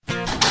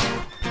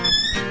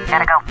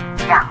Gotta go.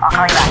 Yeah, I'll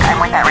call you back.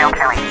 I'm with that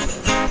realtor lady.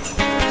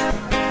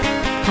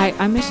 Hi,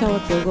 I'm Michelle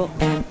Vogel,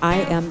 and I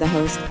am the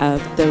host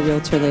of the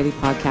Realtor Lady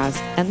podcast.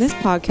 And this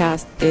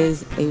podcast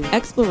is an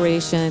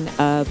exploration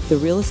of the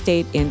real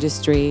estate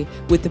industry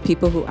with the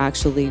people who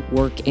actually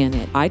work in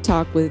it. I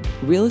talk with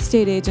real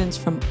estate agents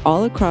from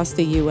all across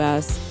the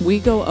U.S. We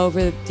go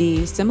over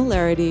the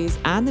similarities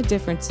and the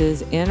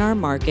differences in our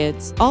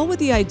markets, all with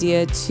the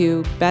idea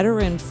to better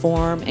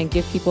inform and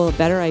give people a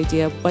better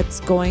idea of what's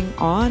going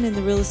on in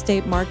the real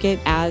estate market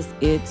as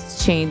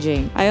it's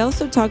changing. I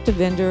also talk to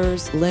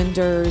vendors,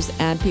 lenders,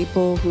 and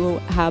people who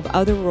have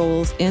other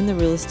roles in the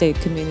real estate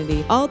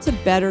community, all to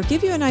better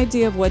give you an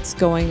idea of what's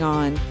going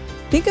on.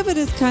 Think of it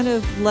as kind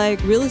of like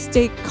real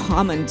estate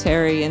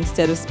commentary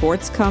instead of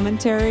sports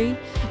commentary.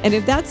 And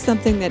if that's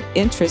something that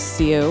interests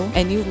you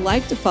and you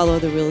like to follow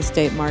the real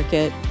estate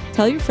market,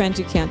 tell your friends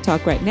you can't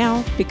talk right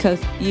now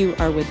because you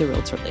are with the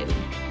Realtor Lady.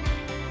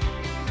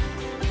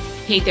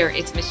 Hey there,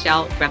 it's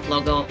Michelle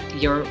Vogel,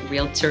 your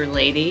Realtor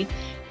Lady.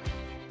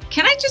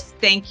 Can I just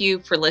thank you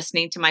for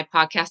listening to my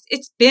podcast?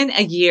 It's been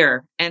a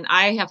year and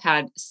I have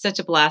had such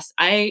a blast.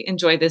 I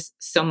enjoy this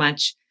so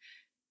much.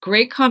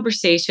 Great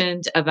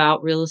conversations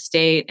about real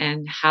estate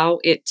and how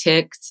it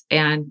ticks,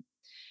 and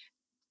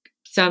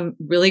some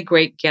really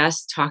great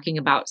guests talking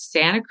about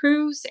Santa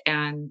Cruz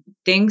and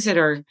things that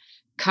are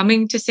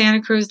coming to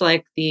Santa Cruz,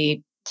 like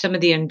some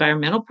of the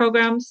environmental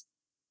programs.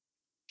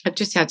 I've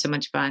just had so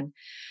much fun.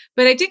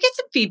 But I did get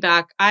some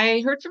feedback.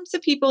 I heard from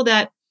some people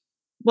that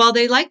while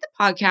they like the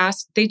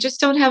podcast, they just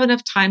don't have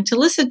enough time to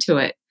listen to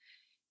it.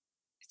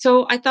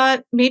 So I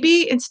thought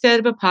maybe instead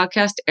of a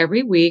podcast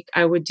every week,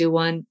 I would do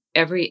one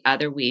every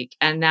other week.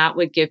 And that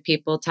would give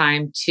people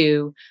time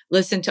to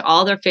listen to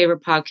all their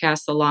favorite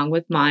podcasts along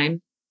with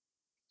mine.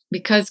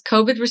 Because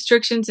COVID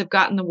restrictions have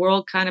gotten the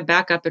world kind of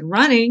back up and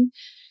running,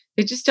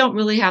 they just don't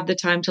really have the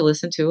time to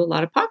listen to a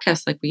lot of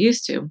podcasts like we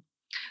used to.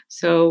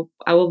 So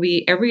I will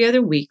be every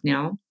other week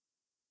now.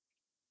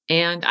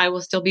 And I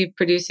will still be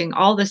producing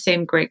all the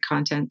same great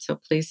content. So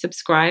please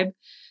subscribe,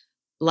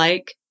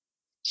 like,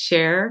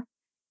 share,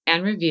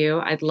 and review.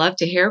 I'd love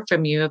to hear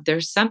from you if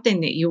there's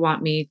something that you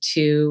want me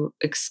to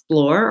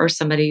explore or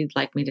somebody you'd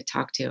like me to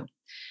talk to.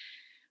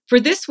 For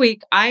this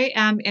week, I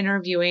am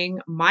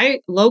interviewing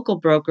my local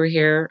broker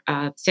here,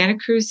 Santa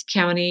Cruz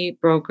County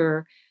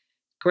broker,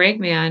 Greg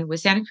Mann with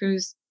Santa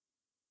Cruz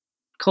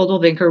Coldwell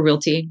Banker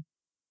Realty.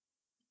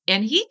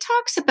 And he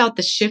talks about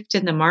the shift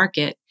in the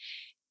market.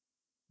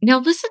 Now,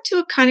 listen to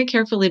it kind of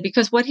carefully,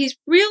 because what he's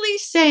really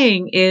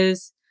saying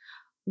is,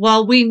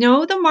 while we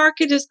know the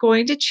market is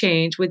going to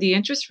change with the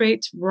interest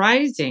rates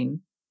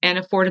rising and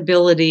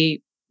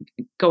affordability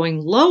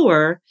going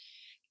lower,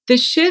 the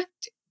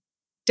shift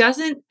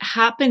doesn't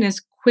happen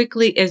as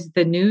quickly as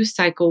the news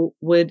cycle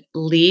would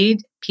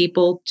lead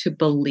people to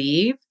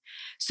believe.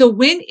 So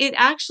when it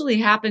actually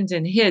happens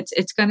and hits,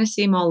 it's going to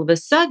seem all of a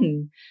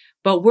sudden,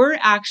 but we're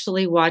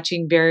actually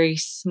watching very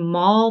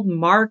small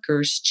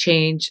markers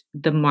change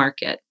the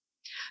market.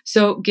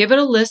 So give it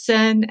a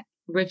listen,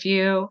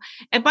 review.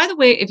 And by the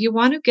way, if you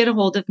want to get a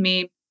hold of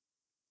me,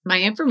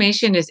 my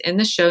information is in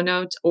the show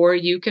notes, or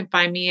you can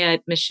find me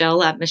at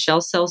Michelle at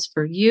Michelle Sells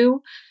For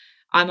You.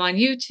 I'm on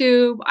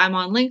YouTube. I'm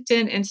on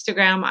LinkedIn,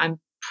 Instagram. I'm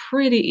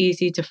pretty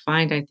easy to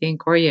find, I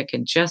think, or you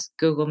can just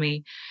Google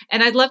me.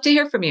 And I'd love to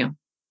hear from you.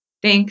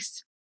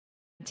 Thanks.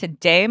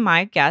 Today,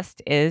 my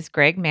guest is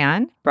Greg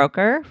Mann,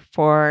 broker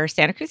for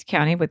Santa Cruz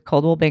County with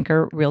Coldwell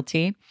Banker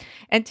Realty.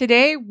 And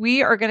today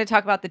we are going to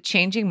talk about the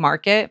changing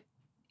market,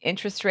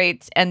 interest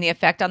rates, and the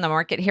effect on the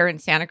market here in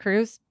Santa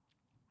Cruz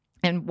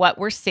and what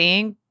we're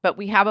seeing. But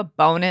we have a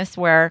bonus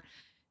where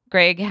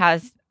Greg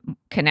has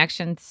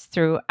connections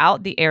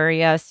throughout the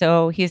area.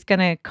 So he's going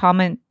to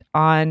comment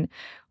on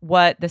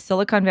what the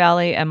Silicon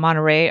Valley and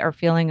Monterey are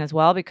feeling as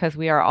well, because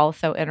we are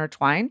also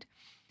intertwined.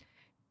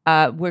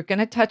 We're going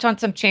to touch on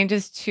some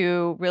changes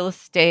to real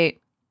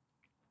estate,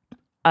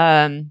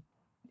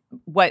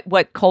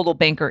 what Coldwell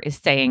Banker is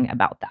saying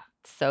about that.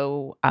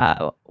 So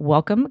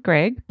welcome,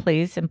 Greg.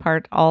 Please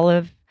impart all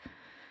of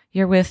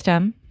your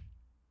wisdom.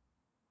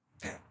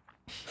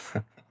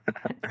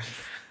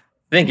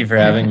 Thank you for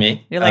having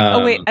me. You're like,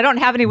 oh, wait, I don't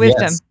have any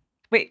wisdom. Yes.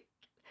 Wait,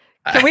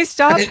 can we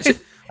stop?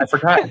 I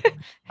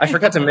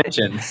forgot to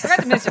mention.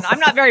 I'm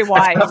not very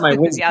wise. My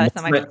wisdom. Yeah, that's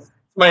not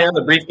my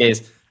other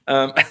briefcase.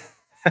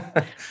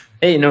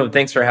 Hey, no,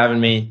 thanks for having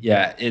me.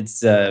 Yeah,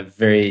 it's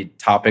very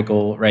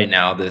topical right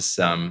now. This,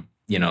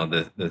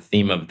 the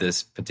theme of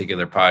this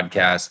particular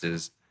podcast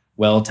is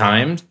well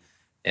timed,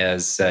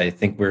 as I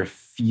think we're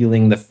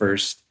feeling the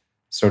first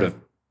sort of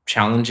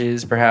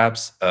challenges,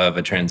 perhaps, of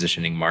a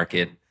transitioning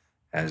market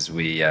as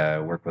we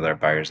work with our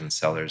buyers and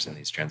sellers in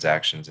these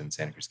transactions in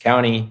Santa Cruz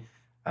County.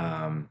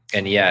 And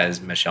yeah, as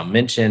Michelle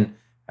mentioned,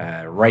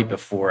 right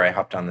before I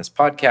hopped on this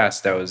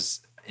podcast, I was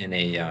in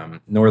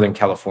a Northern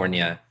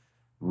California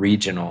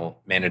regional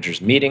managers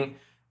meeting.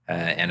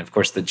 And of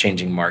course, the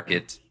changing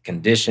market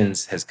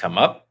conditions has come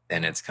up,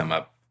 and it's come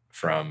up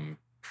from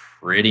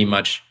pretty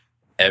much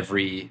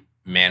every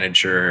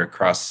manager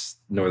across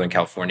Northern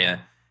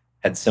California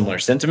had similar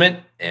sentiment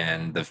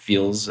and the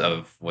feels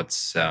of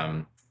what's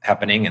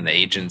happening and the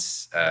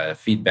agents'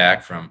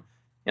 feedback from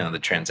the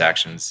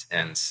transactions.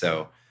 And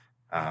so,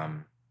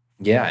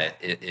 yeah,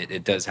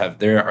 it does have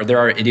there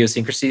are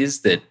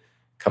idiosyncrasies that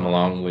come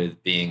along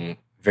with being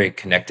very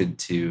connected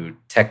to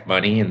tech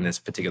money in this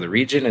particular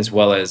region, as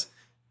well as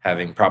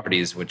having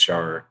properties which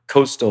are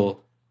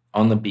coastal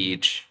on the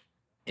beach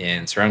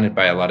and surrounded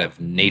by a lot of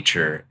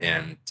nature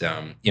and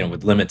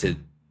with limited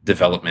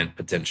development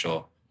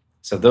potential.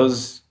 So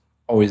those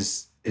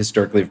always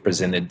historically have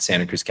presented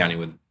Santa Cruz County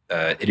with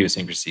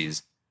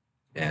idiosyncrasies,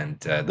 and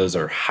those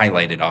are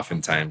highlighted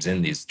oftentimes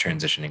in these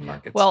transitioning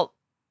markets. Well,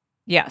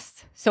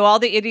 yes. So all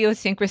the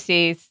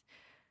idiosyncrasies,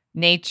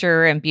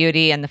 nature and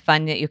beauty and the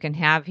fun that you can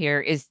have here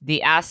is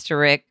the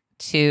asterisk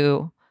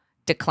to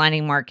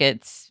declining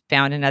markets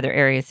found in other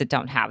areas that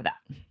don't have that.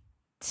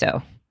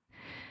 So,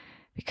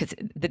 because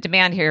the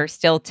demand here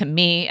still, to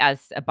me,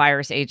 as a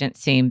buyer's agent,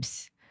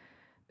 seems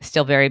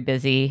still very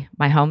busy.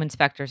 My home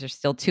inspectors are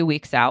still 2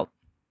 weeks out,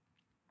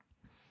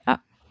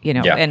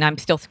 and I'm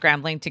still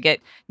scrambling to get.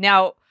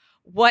 Now,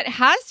 what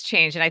has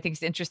changed, and I think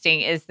is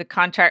interesting, is the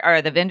contract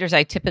or the vendors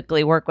I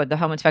typically work with, the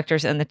home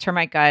inspectors and the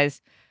termite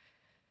guys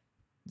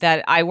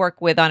that I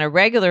work with on a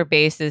regular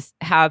basis,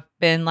 have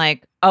been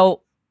like,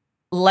 oh,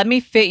 let me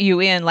fit you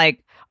in.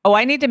 Like, oh,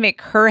 I need to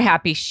make her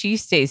happy. She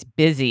stays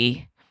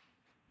busy.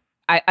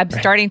 I'm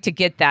starting to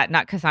get that,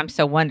 not because I'm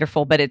so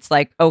wonderful, but it's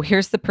like, oh,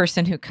 here's the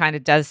person who kind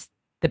of does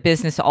the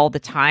business all the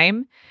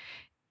time.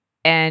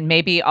 And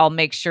maybe I'll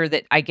make sure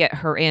that I get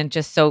her in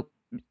just so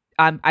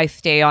I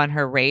stay on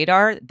her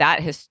radar. That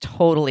has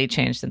totally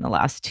changed in the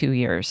last 2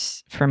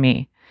 years for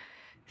me.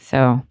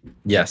 So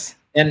yes.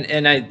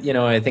 And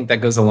I think that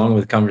goes along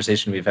with the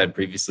conversation we've had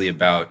previously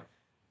about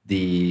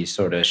the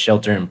sort of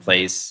shelter in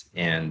place,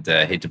 and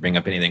I hate to bring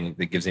up anything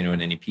that gives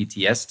anyone any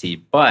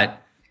PTSD,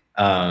 but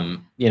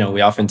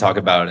we often talk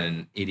about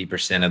an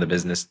 80% of the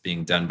business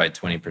being done by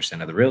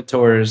 20% of the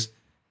realtors.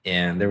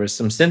 And there was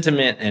some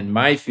sentiment, and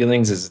my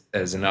feelings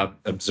as an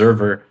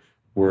observer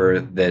were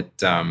that,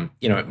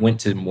 it went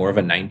to more of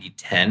a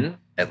 90-10,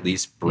 at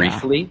least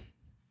briefly.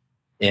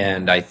 Yeah.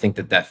 And I think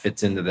that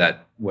fits into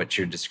that, what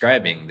you're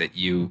describing, that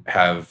you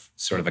have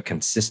sort of a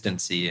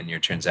consistency in your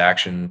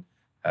transaction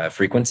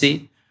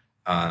frequency,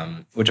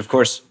 which of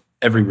course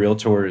every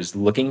realtor is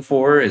looking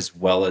for, as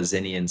well as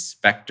any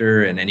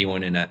inspector and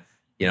anyone in a,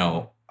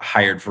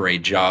 hired for a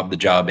job, the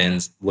job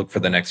ends, look for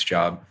the next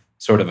job,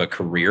 sort of a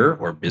career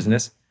or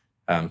business.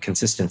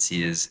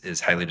 Consistency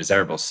is highly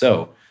desirable.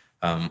 So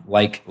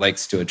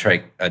likes to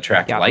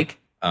attract like,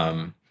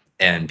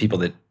 and people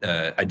that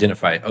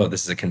identify, oh,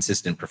 this is a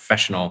consistent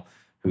professional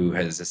who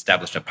has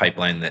established a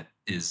pipeline that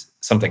is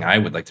something I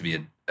would like to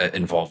be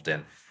involved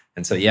in.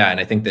 And so, and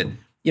I think that,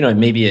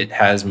 maybe it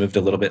has moved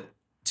a little bit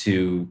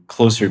to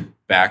closer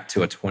back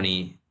to a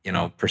 20%,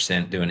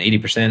 doing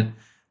 80%.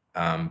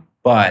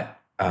 But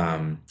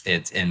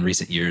it's in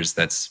recent years,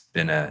 that's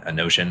been a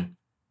notion.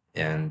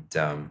 And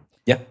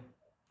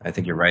I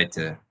think you're right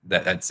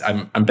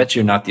I bet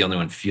you're not the only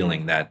one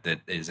feeling that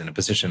is in a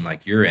position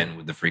like you're in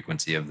with the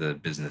frequency of the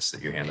business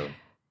that you're handling.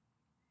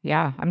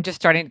 Yeah, I'm just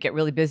starting to get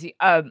really busy.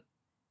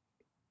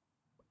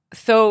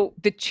 So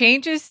the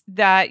changes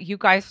that you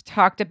guys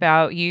talked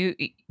about,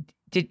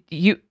 did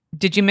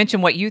you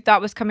mention what you thought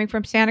was coming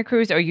from Santa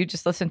Cruz, or you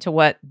just listened to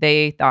what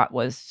they thought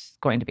was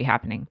going to be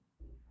happening?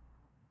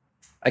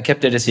 I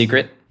kept it a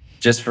secret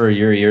just for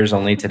your ears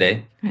only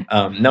today. No,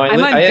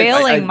 I'm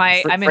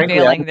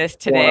unveiling this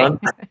today. I'm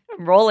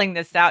rolling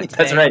this out today.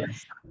 That's right.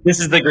 This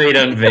is the great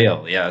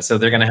unveil. Yeah. So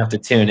they're going to have to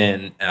tune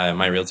in,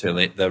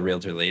 the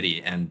realtor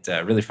lady, and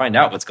really find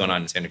out what's going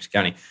on in Santa Cruz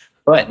County.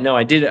 But no,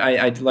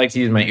 I'd like to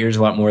use my ears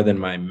a lot more than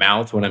my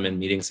mouth when I'm in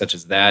meetings such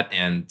as that.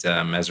 And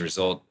as a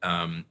result,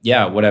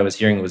 what I was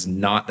hearing was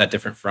not that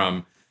different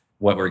from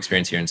what we're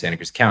experiencing here in Santa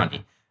Cruz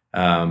County.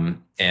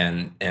 And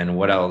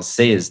what I'll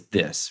say is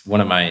this: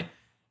 one of my,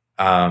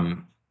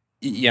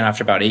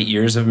 after about 8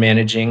 years of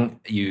managing,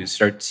 you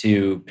start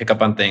to pick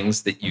up on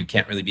things that you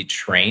can't really be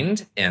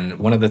trained. And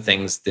one of the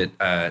things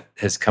that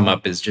has come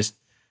up is just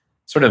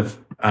sort of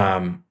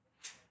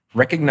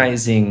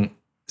recognizing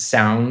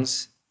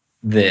sounds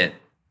that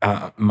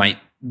might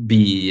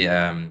be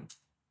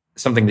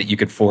something that you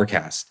could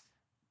forecast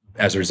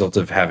as a result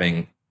of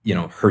having,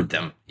 heard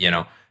them,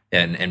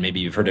 and maybe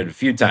you've heard it a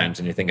few times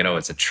and you're thinking, oh,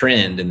 it's a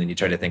trend. And then you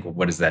try to think, well,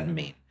 what does that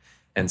mean?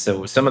 And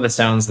so some of the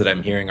sounds that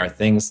I'm hearing are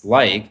things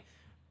like,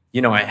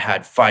 I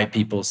had 5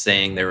 people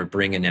saying they were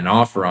bringing an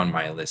offer on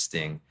my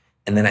listing,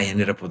 and then I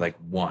ended up with like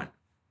 1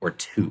 or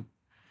 2.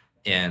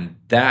 And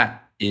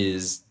that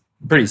is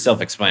pretty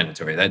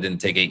self-explanatory. That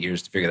didn't take 8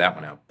 years to figure that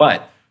one out.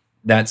 But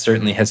that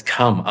certainly has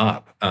come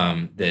up,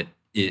 that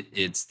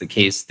it's the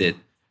case that,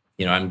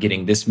 I'm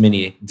getting this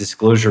many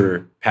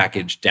disclosure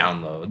package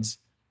downloads,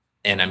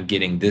 and I'm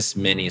getting this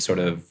many sort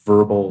of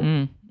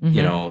verbal,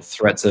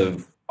 threats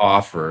of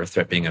offer,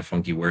 threat being a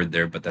funky word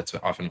there, but that's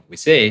often what we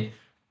say.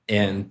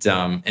 And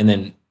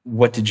then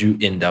what did you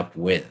end up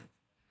with?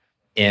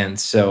 And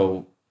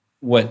so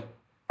what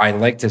I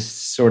like to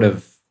sort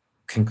of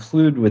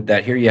conclude with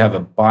that, here you have a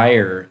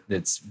buyer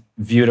that's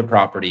viewed a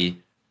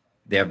property.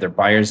 They have their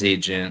buyer's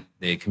agent.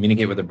 They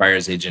communicate with their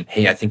buyer's agent.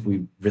 Hey, I think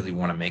we really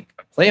want to make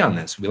a play on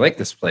this. We like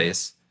this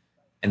place.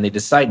 And they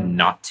decide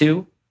not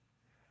to.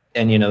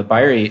 And,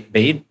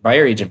 the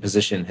buyer agent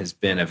position has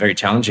been a very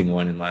challenging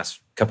one in the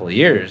last couple of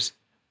years.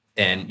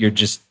 And you're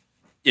just,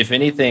 if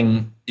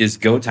anything is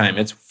go time,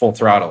 it's full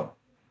throttle.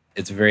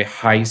 It's a very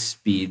high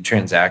speed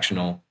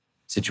transactional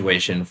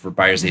situation for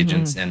buyer's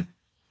agents.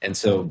 And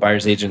so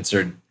buyer's agents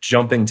are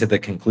jumping to the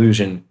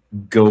conclusion,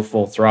 go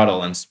full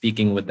throttle, and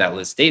speaking with that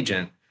list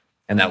agent.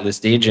 And that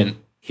list agent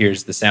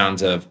hears the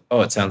sounds of,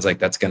 oh, it sounds like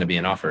that's going to be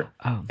an offer.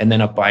 Oh. And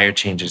then a buyer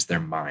changes their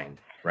mind,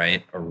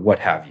 right? Or what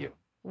have you.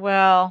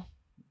 Well,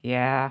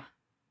 yeah.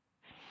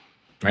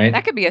 Right?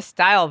 That could be a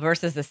style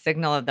versus a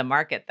signal of the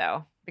market,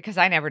 though, because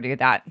I never do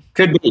that.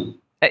 Could be.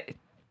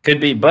 Could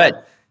be.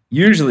 But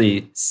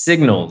usually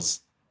signals,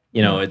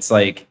 it's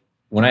like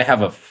when I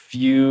have a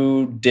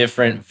few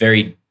different,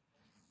 very,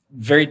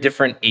 very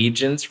different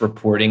agents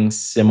reporting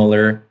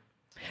similar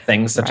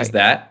things such as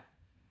that,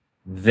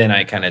 then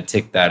I kind of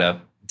tick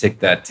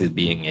that to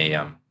being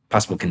a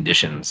possible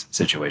conditions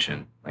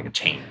situation, like a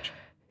change.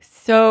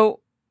 So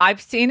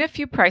I've seen a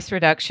few price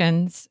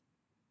reductions,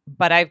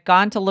 but I've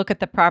gone to look at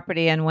the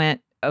property and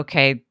went,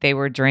 okay, they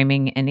were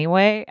dreaming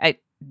anyway.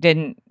 It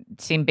didn't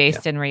seem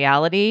based in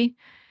reality.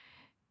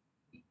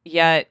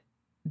 Yet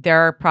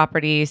there are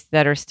properties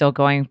that are still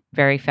going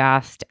very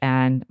fast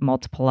and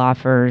multiple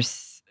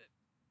offers.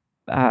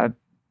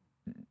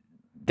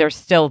 There's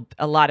still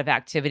a lot of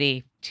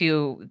activity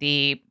to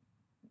the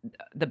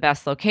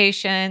best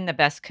location, the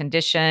best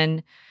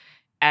condition.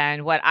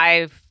 And what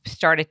I've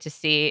started to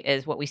see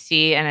is what we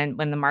see, and then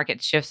when the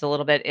market shifts a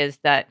little bit, is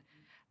that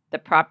the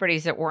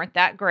properties that weren't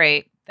that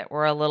great, that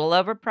were a little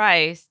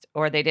overpriced,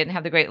 or they didn't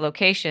have the great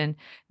location,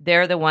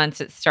 they're the ones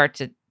that start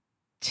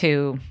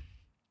to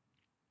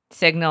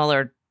signal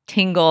or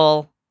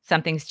tingle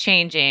something's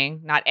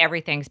changing. Not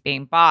everything's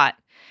being bought,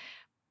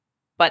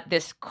 but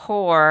this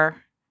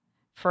core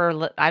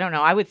for, I don't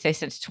know, I would say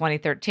since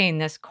 2013,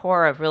 this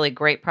core of really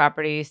great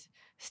properties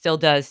still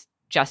does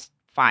just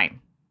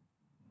fine.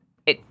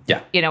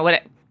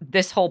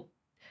 This whole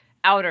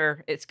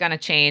outer, it's going to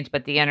change,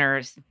 but the inner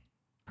is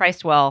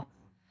priced well,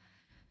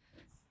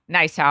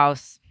 nice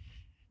house.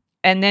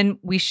 And then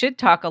we should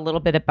talk a little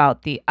bit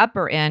about the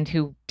upper end,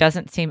 who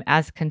doesn't seem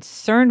as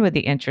concerned with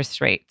the interest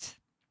rates.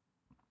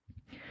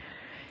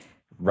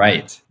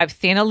 Right. I've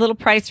seen a little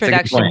price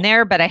reduction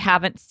there, but I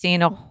haven't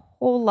seen a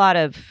whole lot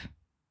of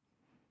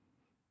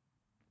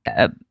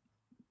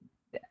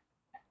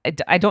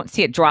I don't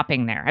see it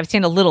dropping there. I've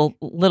seen a little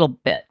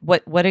bit.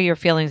 What are your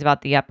feelings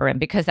about the upper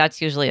end? Because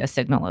that's usually a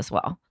signal as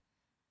well.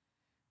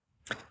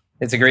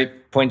 It's a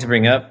great point to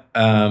bring up.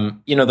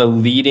 The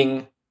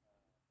leading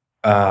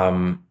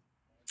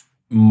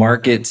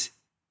market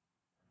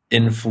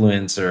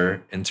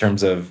influencer in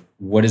terms of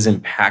what is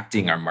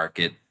impacting our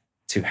market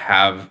to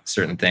have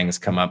certain things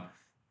come up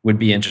would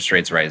be interest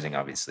rates rising,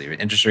 obviously.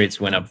 Interest rates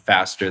went up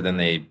faster than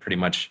they pretty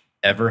much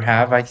ever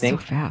have, I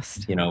think. So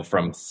fast.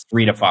 From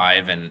 3 to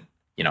 5 and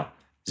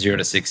 0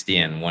 to 60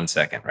 in 1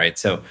 second, right?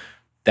 So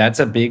that's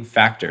a big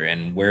factor.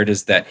 And where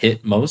does that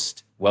hit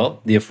most?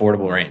 Well, the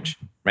affordable range,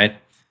 right?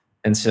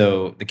 And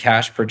so the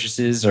cash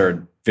purchases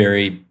are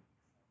very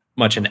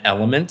much an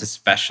element,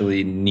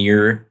 especially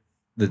near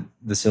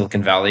the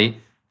Silicon Valley,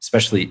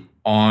 especially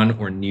on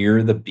or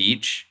near the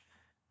beach.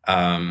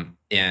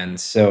 And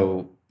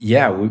so,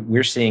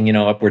 we're seeing,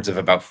 upwards of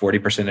about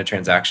 40% of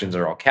transactions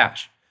are all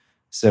cash.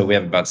 So we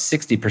have about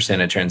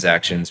 60% of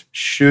transactions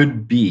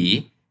should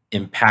be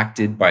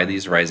impacted by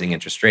these rising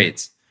interest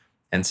rates.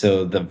 And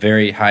so the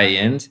very high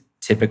end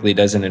typically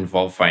doesn't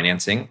involve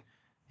financing.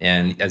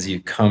 And as you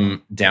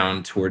come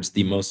down towards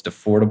the most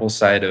affordable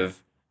side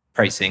of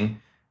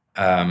pricing,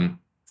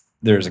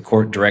 there's a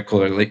direct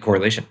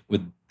correlation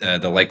with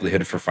the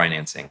likelihood for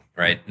financing,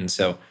 right? And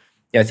so,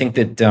 I think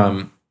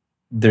that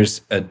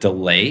there's a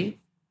delay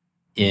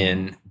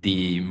in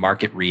the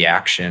market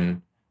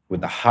reaction with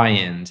the high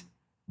end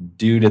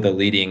due to the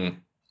leading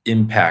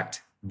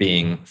impact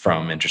being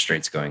from interest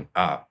rates going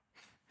up.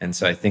 And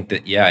so I think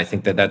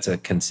that that's a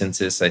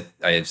consensus.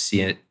 I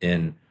see it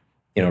in,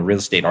 real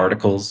estate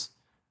articles,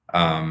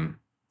 and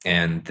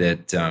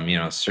that,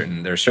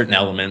 there are certain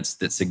elements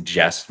that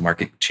suggest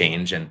market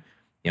change. And,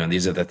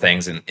 these are the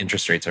things, and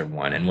interest rates are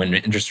one. And when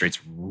interest rates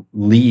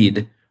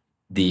lead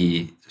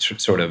the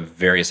sort of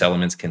various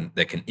elements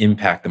that can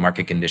impact the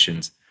market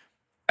conditions,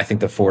 I think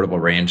the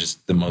affordable range is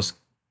the most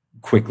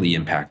quickly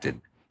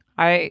impacted.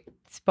 I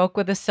spoke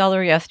with a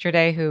seller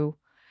yesterday who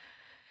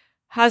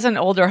has an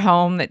older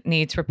home that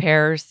needs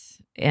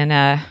repairs in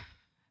a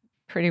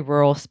pretty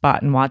rural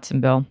spot in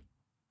Watsonville.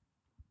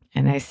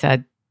 And I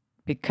said,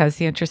 because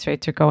the interest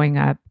rates are going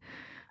up,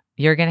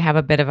 you're going to have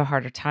a bit of a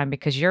harder time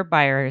because your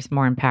buyer is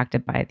more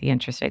impacted by the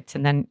interest rates.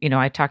 And then,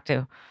 I talked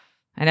to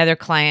another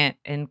client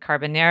in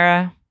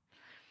Carbonera.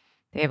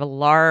 They have a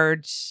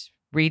large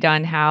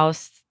redone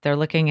house. They're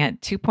looking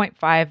at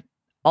 2.5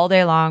 all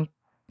day long.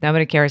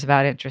 Nobody cares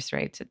about interest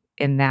rates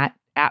in that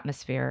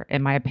atmosphere,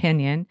 in my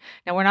opinion.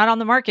 Now, we're not on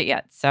the market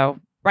yet. So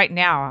right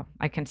now,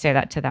 I can say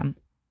that to them.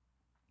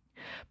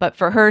 But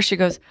for her, she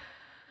goes,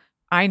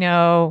 I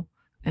know.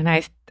 And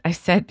I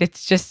said,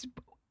 it's just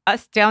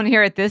us down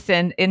here at this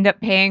end up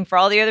paying for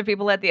all the other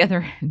people at the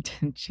other end.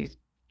 And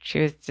she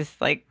was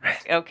just like,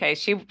 okay,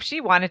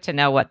 she wanted to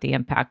know what the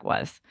impact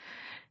was.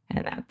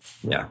 And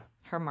that's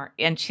her mark.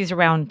 And she's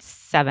around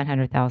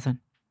 700,000.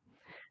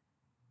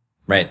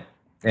 Right.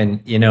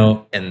 And,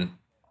 and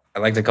I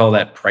like to call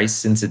that price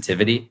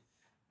sensitivity,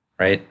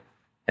 right?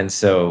 And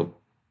so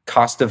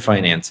cost of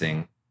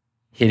financing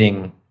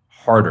hitting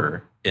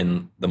harder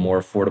in the more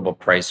affordable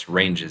price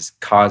ranges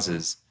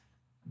causes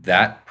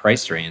that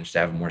price range to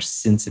have a more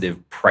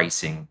sensitive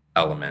pricing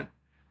element.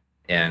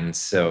 And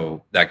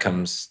so that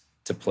comes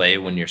to play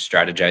when you're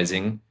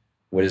strategizing.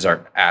 What is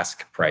our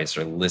ask price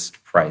or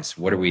list price?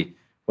 What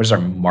is our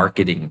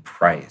marketing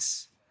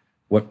price?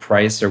 What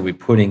price are we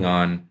putting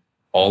on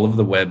all of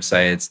the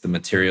websites, the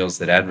materials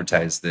that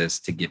advertise this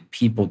to get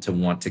people to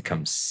want to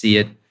come see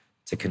it,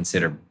 to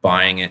consider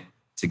buying it,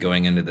 to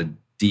going into the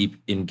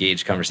deep,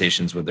 engaged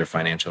conversations with their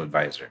financial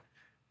advisor?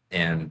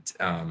 And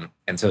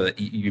so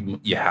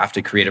you have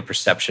to create a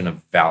perception of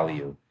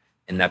value,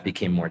 and that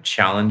became more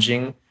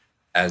challenging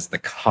as the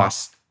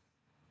cost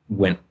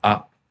went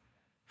up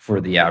for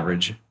the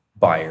average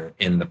buyer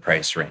in the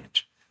price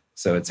range.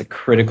 So it's a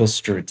critical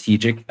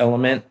strategic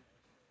element,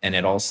 and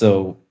it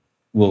also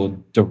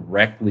will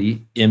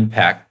directly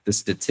impact the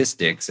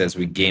statistics as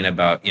we gain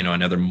about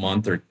another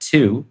month or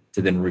two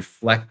to then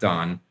reflect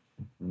on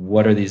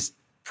what are these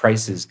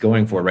prices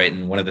going for, right?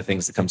 And one of the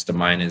things that comes to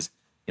mind is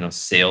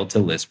sale to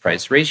list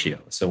price ratio.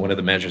 So one of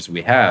the measures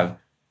we have,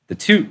 the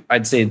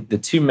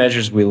two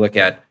measures we look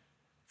at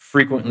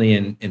frequently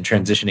in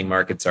transitioning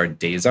markets are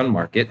days on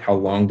market. How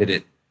long did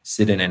it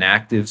sit in an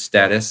active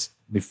status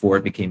before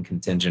it became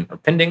contingent or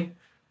pending?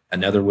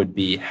 Another would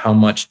be how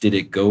much did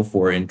it go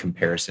for in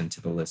comparison to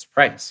the list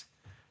price?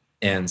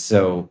 And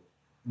so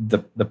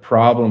the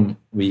problem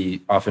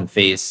we often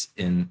face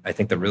in, I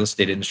think, the real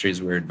estate industry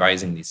is we're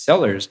advising these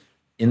sellers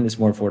in this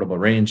more affordable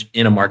range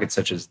in a market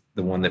such as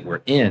the one that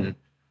we're in,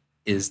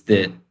 is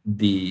that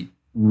the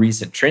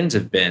recent trends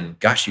have been,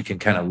 gosh, you can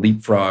kind of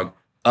leapfrog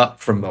up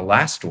from the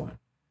last one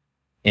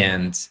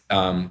and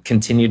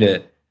continue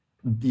to,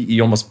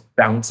 you almost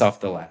bounce off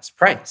the last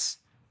price,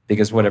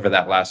 because whatever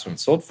that last one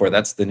sold for,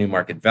 that's the new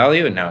market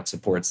value. And now it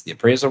supports the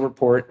appraisal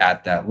report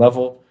at that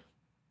level.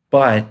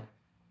 But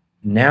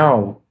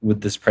now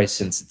with this price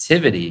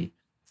sensitivity,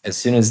 as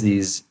soon as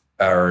these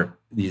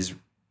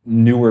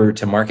newer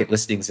to market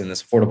listings in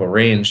this affordable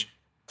range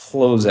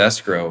close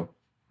escrow,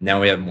 now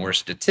we have more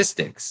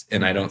statistics,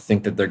 and I don't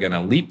think that they're going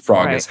to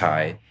leapfrog as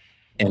high.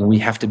 And we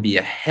have to be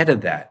ahead of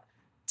that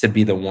to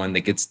be the one that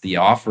gets the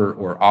offer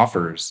or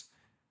offers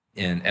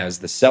in as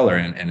the seller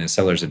and a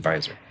seller's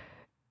advisor.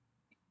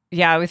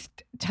 Yeah, I was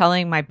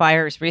telling my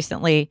buyers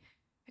recently,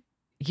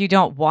 you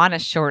don't want a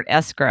short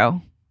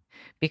escrow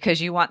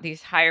because you want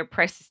these higher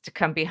prices to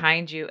come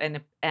behind you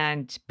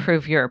and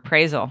prove your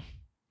appraisal.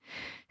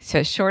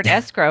 So short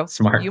escrow,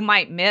 Smart. You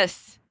might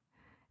miss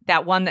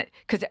that one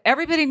because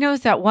everybody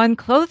knows that one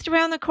closed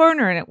around the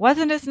corner and it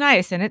wasn't as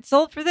nice and it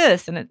sold for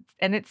this and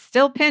it's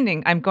still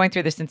pending. I'm going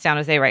through this in San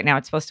Jose right now.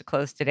 It's supposed to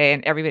close today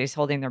and everybody's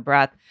holding their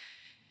breath.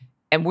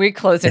 And we're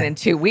closing in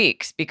 2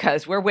 weeks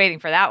because we're waiting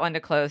for that one to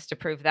close to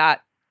prove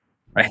that.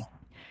 Right.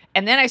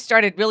 And then I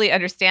started really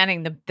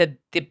understanding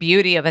the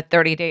beauty of a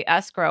 30-day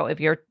escrow.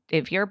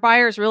 If your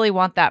buyers really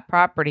want that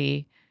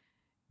property,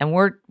 and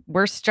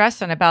we're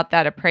stressing about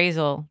that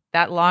appraisal,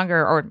 that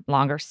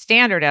longer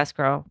standard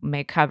escrow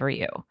may cover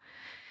you.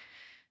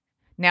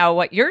 Now,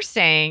 what you're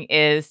saying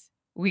is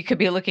we could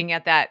be looking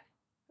at that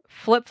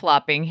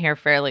flip-flopping here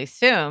fairly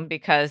soon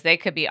because they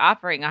could be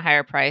offering a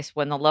higher price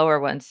when the lower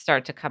ones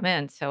start to come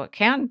in. So it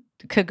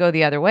could go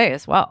the other way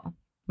as well.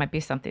 Might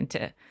be something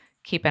to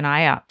keep an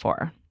eye out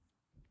for.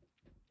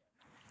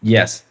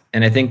 Yes.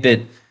 And I think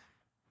that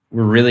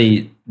we're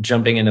really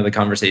jumping into the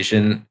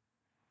conversation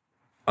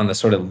on the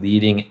sort of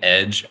leading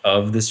edge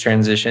of this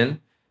transition,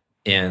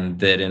 and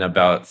that in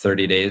about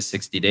 30 days,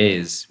 60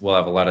 days, we'll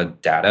have a lot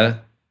of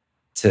data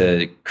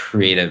to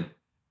create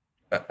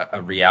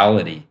a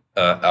reality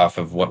off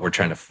of what we're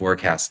trying to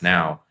forecast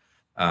now.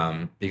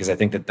 Because I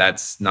think that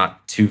that's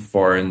not too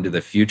far into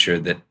the future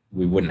that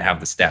we wouldn't have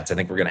the stats. I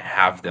think we're going to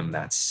have them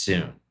that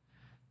soon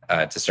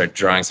to start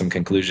drawing some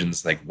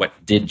conclusions, like what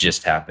did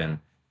just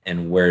happen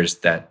and where's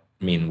that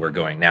mean we're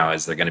going now?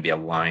 Is there going to be a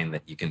line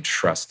that you can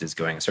trust is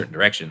going a certain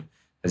direction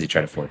as you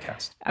try to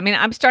forecast? I mean,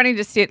 I'm starting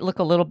to see it look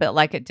a little bit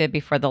like it did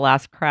before the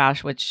last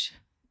crash, which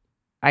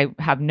I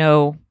have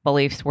no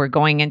beliefs we're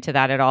going into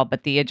that at all,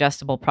 but the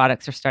adjustable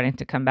products are starting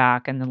to come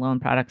back and the loan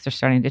products are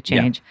starting to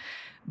change. Yeah.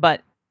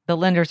 But the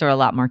lenders are a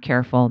lot more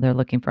careful. They're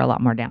looking for a lot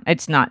more down.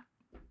 It's not,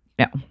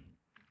 no.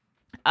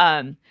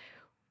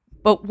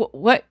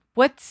 But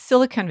what's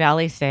Silicon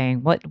Valley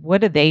saying?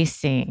 What are they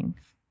seeing?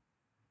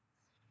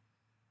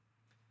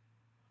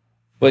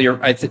 Well,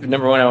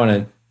 number one, I want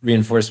to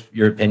reinforce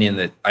your opinion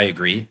that I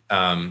agree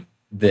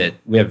that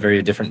we have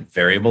very different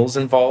variables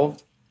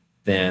involved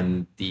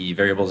than the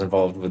variables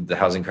involved with the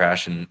housing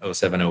crash in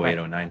 '07, '08,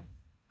 '09.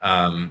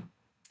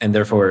 And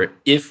therefore,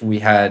 if we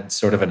had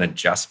sort of an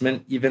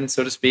adjustment, even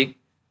so to speak,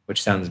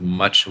 which sounds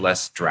much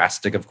less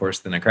drastic, of course,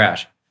 than a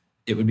crash,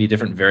 it would be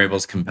different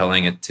variables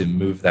compelling it to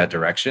move that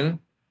direction.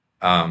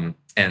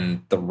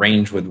 And the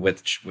range with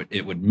which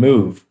it would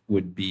move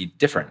would be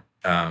different,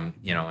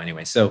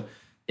 anyway. So,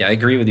 yeah, I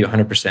agree with you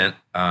 100%.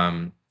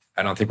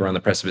 I don't think we're on the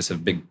precipice of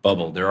a big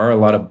bubble. There are a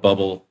lot of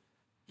bubble,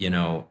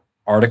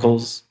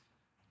 articles,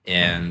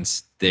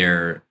 and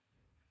they're,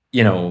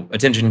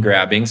 attention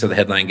grabbing. So the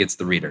headline gets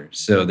the reader.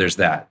 So there's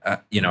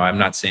that. I'm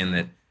not saying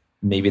that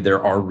maybe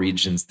there are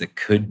regions that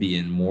could be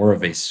in more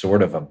of a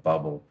sort of a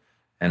bubble.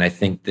 And I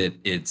think that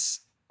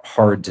it's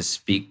hard to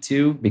speak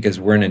to because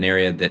we're in an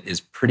area that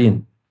is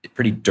pretty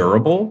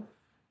durable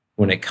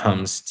when it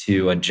comes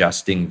to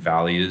adjusting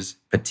values,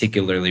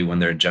 particularly when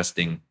they're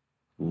adjusting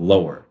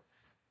lower.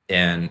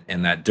 And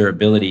that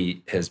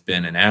durability has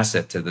been an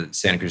asset to the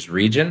Santa Cruz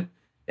region,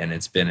 and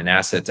it's been an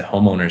asset to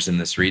homeowners in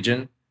this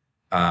region.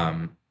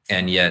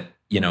 And yet,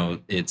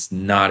 it's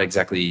not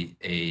exactly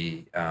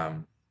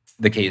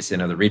the case in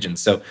other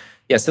regions. So,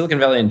 yeah, Silicon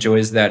Valley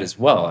enjoys that as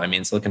well. I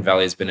mean, Silicon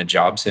Valley has been a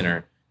job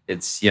center.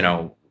 It's,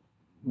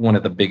 one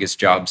of the biggest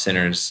job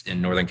centers in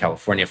Northern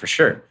California for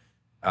sure.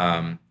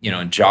 And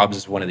jobs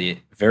is one of the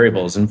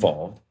variables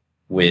involved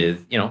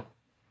with,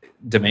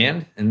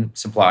 demand and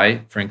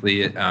supply,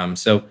 frankly.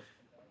 So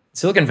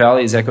Silicon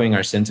Valley is echoing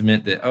our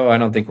sentiment that, I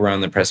don't think we're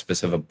on the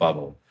precipice of a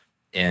bubble.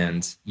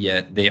 And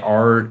yet they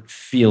are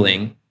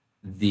feeling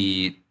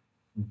the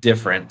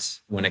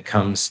difference when it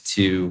comes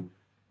to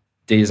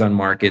days on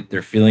market.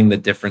 They're feeling the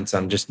difference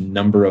on just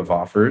number of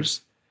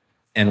offers.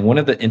 And one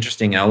of the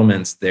interesting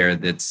elements there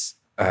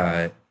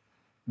that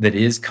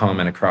is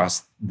common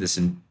across this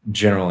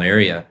general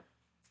area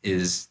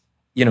is,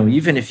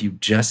 even if you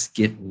just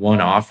get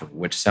one offer,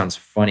 which sounds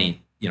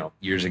funny,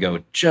 years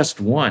ago, just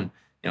one,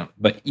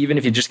 but even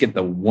if you just get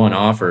the one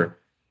offer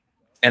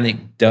and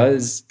it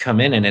does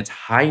come in and it's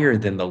higher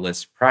than the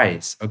list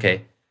price,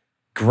 okay,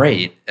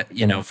 great,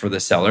 for the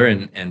seller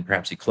and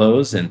perhaps you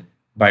close and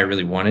buyer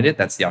really wanted it.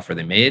 That's the offer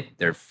they made.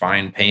 They're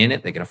fine paying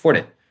it. They can afford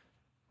it.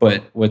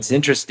 But what's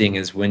interesting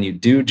is when you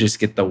do just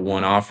get the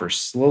one offer,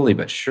 slowly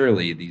but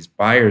surely, these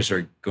buyers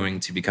are going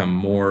to become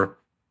more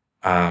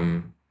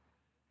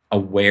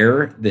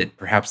aware that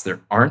perhaps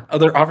there aren't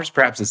other offers.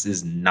 Perhaps this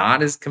is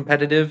not as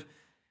competitive.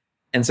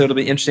 And so it'll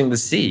be interesting to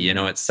see,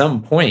 at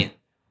some point,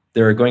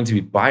 there are going to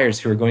be buyers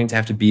who are going to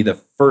have to be the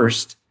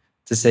first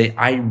to say,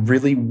 I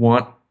really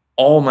want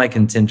all my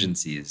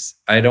contingencies.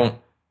 I don't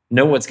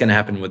know what's going to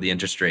happen with the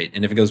interest rate.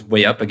 And if it goes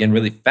way up again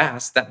really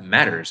fast, that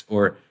matters.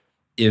 Or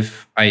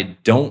if I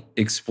don't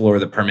explore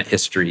the permit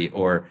history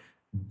or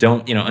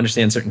don't,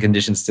 understand certain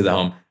conditions to the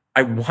home,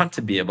 I want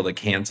to be able to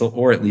cancel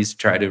or at least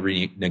try to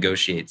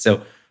renegotiate.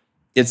 So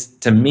it's,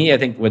 to me, I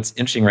think what's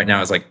interesting right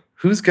now is like,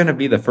 who's going to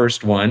be the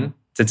first one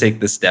to take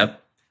the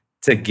step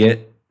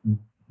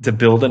to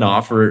build an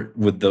offer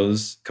with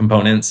those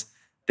components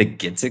that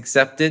gets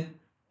accepted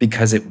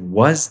because it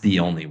was the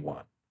only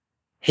one.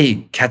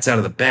 Hey, cat's out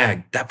of the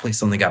bag. That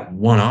place only got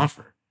one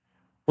offer.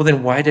 Well,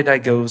 then why did I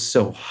go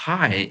so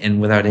high and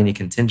without any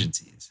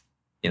contingencies?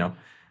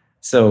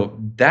 So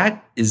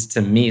that is,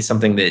 to me,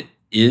 something that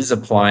is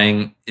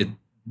applying it.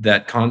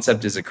 That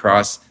concept is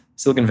across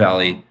Silicon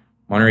Valley,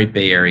 Monterey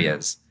Bay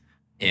areas.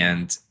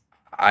 And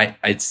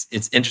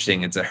it's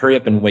interesting. It's a hurry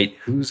up and wait.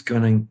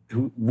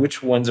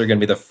 Which ones are going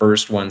to be the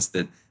first ones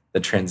that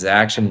the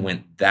transaction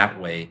went that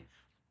way?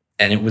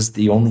 And it was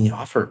the only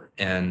offer.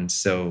 And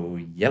so,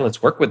 yeah,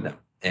 let's work with them.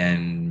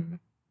 And,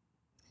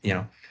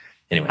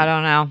 anyway. I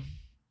don't know.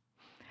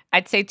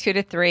 I'd say 2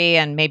 to 3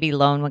 and maybe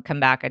loan would come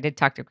back. I did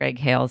talk to Greg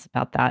Hales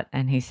about that.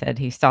 And he said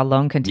he saw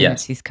loan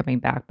contingencies coming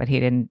back, but he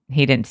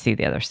didn't see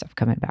the other stuff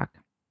coming back.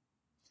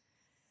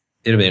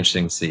 It'll be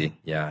interesting to see.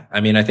 Yeah.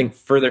 I mean, I think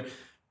further,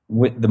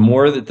 the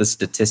more that the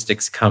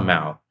statistics come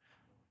out,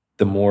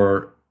 the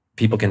more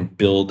people can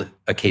build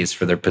a case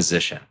for their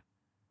position.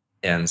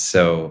 And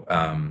so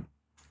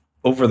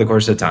over the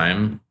course of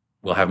time,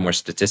 we'll have more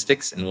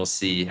statistics and we'll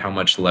see how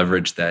much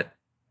leverage that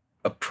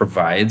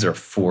provides or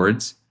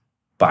affords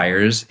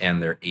buyers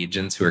and their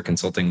agents who are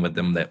consulting with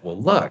them that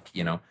will look,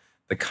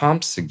 the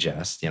comps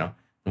suggest, and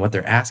what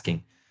they're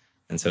asking.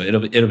 And so it'll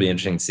be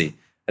interesting to see.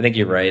 I think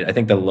you're right. I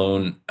think the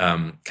loan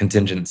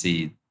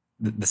contingency,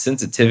 the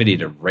sensitivity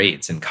to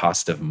rates and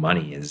cost of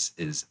money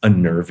is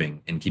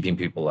unnerving and keeping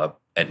people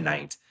up at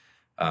night.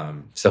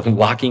 So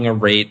locking a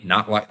rate,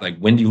 not like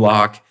when do you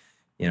lock,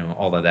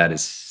 all of that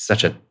is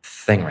such a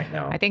thing right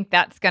now. I think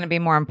that's going to be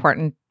more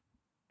important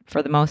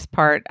for the most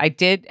part. I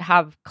did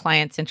have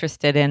clients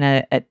interested in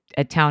a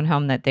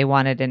townhome that they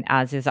wanted an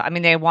as is. I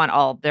mean, they're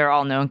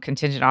all known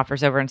contingent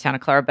offers over in Santa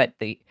Clara, but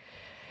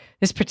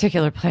this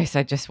particular place,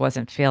 I just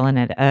wasn't feeling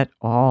it at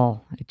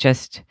all. It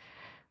just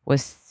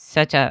was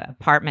such a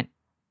apartment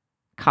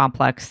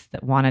complex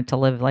that wanted to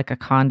live like a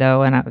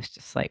condo. And I was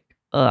just like,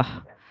 ugh.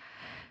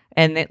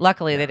 And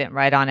luckily they didn't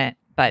write on it,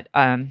 but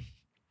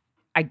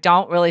I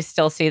don't really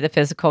still see the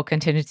physical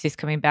contingencies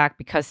coming back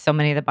because so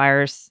many of the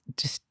buyers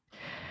just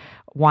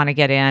want to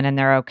get in and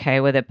they're okay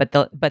with it.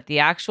 But the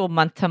actual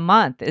month to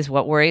month is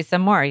what worries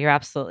them more. You're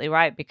absolutely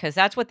right, because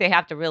that's what they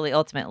have to really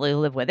ultimately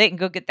live with. They can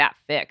go get that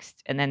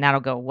fixed and then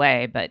that'll go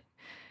away. But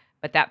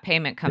that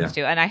payment comes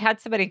due. And I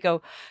had somebody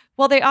go,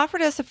 well, they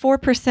offered us a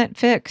 4%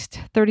 fixed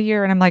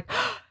 30-year. And I'm like,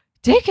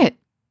 take it.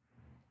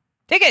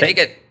 Take it. Take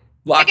it.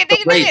 Lock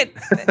the rate.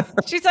 Take it.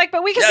 She's like,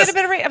 but we can get a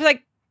better rate. I was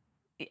like,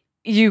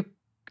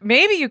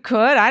 maybe you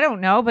could, I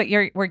don't know, but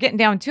we're getting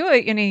down to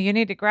it. You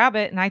need to grab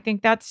it. And I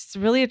think that's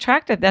really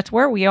attractive. That's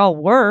where we all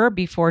were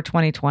before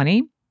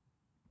 2020.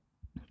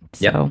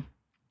 So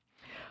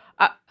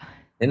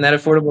in that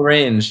affordable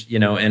range,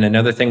 and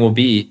another thing will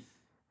be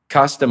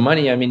cost of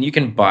money. I mean, you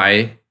can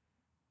buy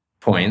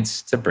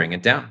points to bring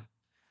it down.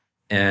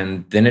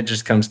 And then it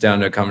just comes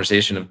down to a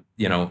conversation of,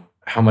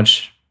 how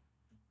much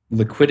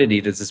liquidity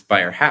does this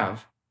buyer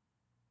have?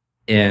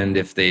 And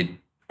if they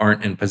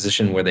aren't in a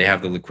position where they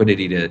have the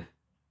liquidity to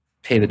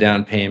pay the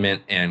down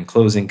payment and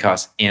closing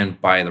costs and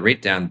buy the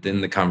rate down,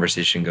 then the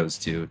conversation goes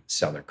to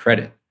seller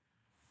credit,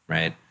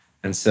 right?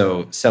 And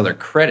so seller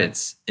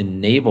credits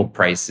enable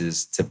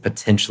prices to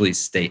potentially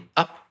stay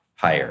up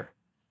higher,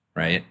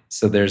 right?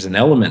 So there's an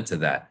element to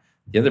that.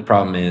 The other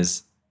problem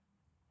is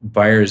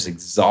buyers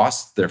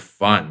exhaust their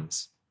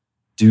funds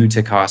due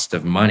to cost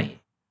of money.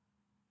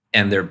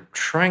 And they're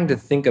trying to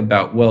think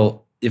about,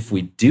 well, if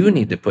we do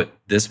need to put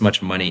this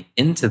much money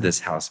into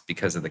this house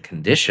because of the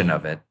condition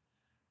of it,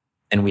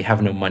 and we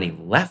have no money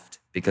left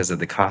because of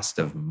the cost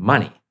of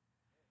money,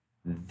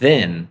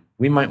 then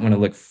we might want to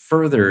look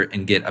further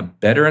and get a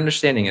better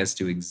understanding as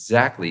to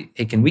exactly,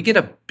 hey, can we get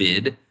a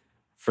bid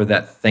for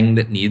that thing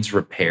that needs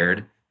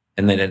repaired?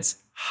 And then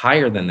it's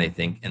higher than they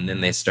think. And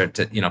then they start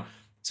to,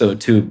 so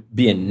to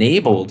be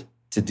enabled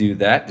to do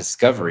that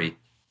discovery,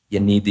 you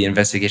need the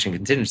investigation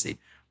contingency.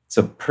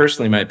 So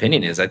personally, my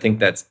opinion is I think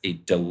that's a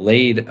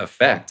delayed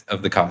effect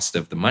of the cost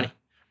of the money,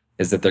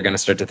 is that they're going to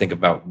start to think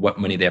about what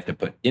money they have to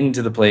put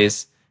into the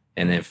place.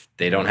 And if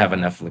they don't have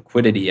enough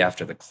liquidity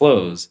after the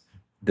close,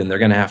 then they're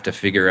going to have to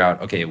figure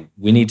out, okay,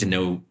 we need to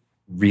know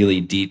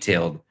really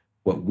detailed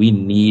what we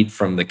need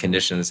from the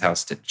condition of this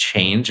house to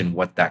change and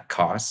what that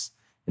costs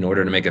in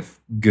order to make a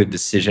good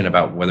decision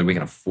about whether we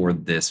can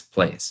afford this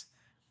place.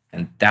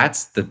 And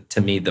that's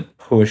to me, the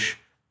push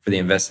for the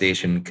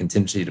investigation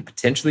contingency to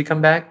potentially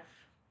come back.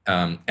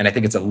 And I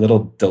think it's a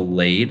little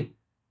delayed,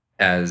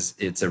 as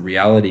it's a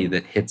reality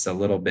that hits a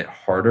little bit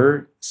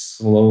harder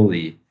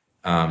slowly.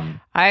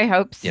 I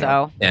hope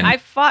so. I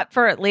fought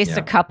for at least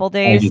a couple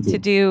days to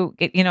do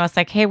it. It's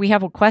like, hey, we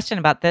have a question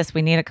about this.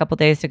 We need a couple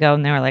days to go.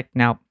 And they were like,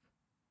 no.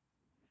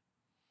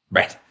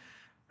 Right.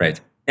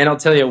 And I'll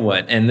tell you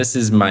what, and this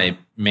is my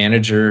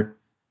manager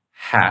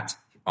hat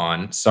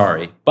on,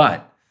 sorry,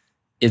 but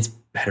it's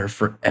better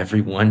for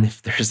everyone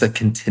if there's a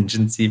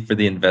contingency for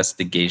the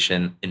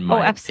investigation, in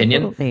my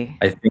opinion.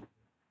 I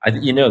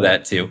think you know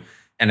that too.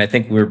 And I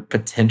think we're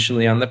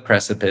potentially on the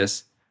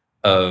precipice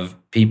of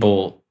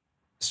people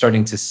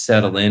starting to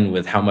settle in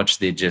with how much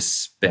they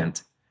just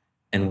spent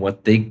and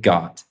what they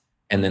got.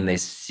 And then they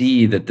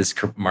see that this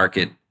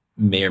market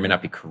may or may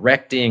not be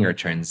correcting or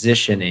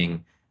transitioning.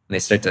 And they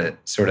start to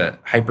sort of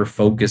hyper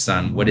focus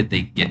on what did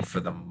they get for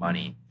the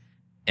money.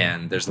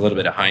 And there's a little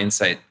bit of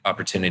hindsight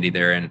opportunity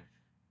there. And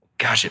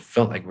gosh, it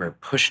felt like we were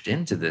pushed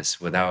into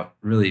this without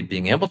really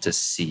being able to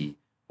see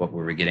what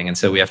we were getting. And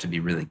so we have to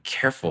be really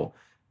careful.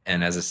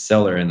 And as a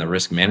seller in the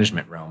risk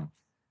management realm,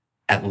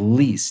 at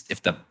least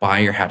if the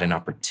buyer had an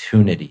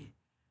opportunity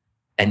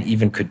and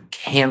even could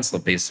cancel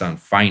based on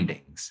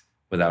findings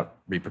without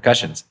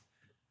repercussions,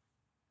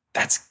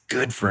 that's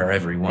good for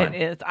everyone.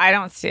 It is. I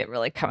don't see it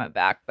really coming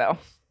back, though.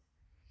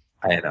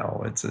 I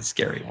know, it's a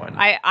scary one.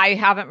 I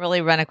haven't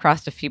really run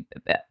across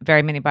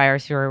very many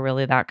buyers who are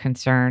really that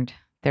concerned.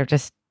 They're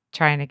just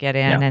trying to get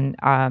in.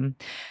 Yeah. And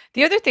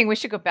the other thing, we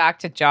should go back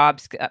to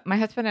jobs. My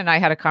husband and I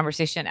had a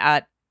conversation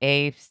at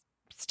a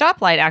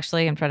stoplight,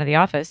 actually, in front of the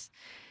office.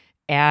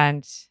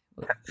 And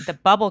the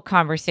bubble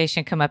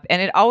conversation come up.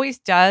 And it always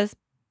does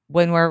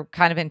when we're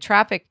kind of in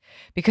traffic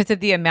because of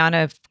the amount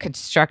of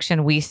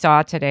construction we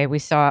saw today. We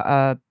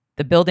saw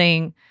the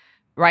building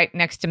right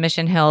next to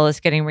Mission Hill is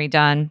getting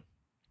redone.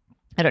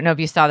 I don't know if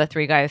you saw the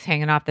 3 guys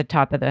hanging off the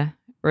top of the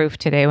roof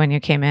today when you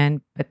came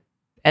in.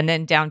 And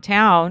then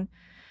downtown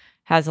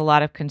has a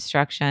lot of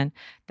construction.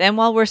 Then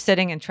while we're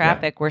sitting in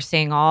traffic, we're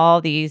seeing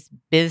all these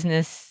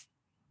business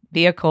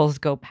vehicles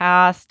go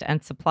past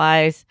and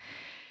supplies.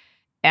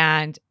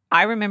 And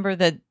I remember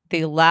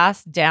the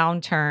last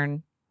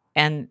downturn,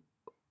 and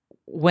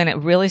when it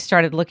really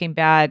started looking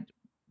bad,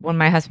 when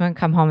my husband would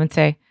come home and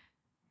say,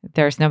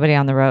 there's nobody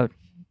on the road.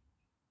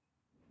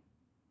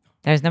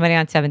 There's nobody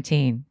on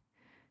 17.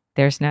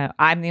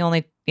 I'm the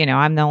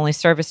only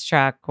service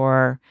truck,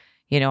 or,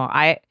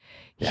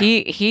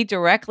 he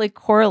directly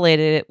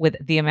correlated it with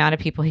the amount of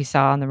people he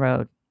saw on the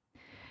road.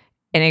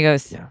 And he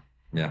goes,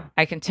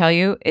 I can tell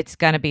you it's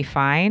going to be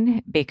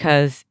fine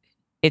because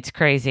it's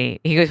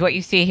crazy. He goes, what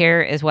you see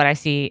here is what I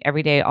see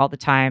every day, all the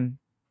time.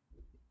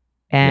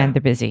 And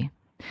they're busy.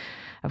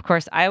 Of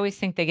course, I always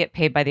think they get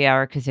paid by the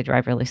hour because they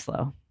drive really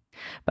slow.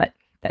 But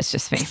that's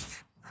just me.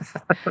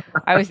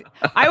 I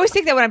always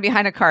think that when I'm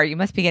behind a car, you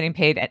must be getting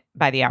paid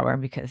by the hour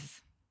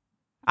because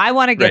I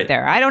want to get Right.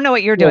 there. I don't know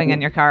what you're doing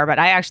in your car, but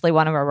I actually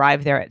want to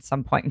arrive there at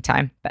some point in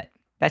time. But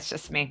that's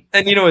just me.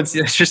 And what's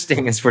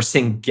interesting is we're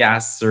seeing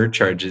gas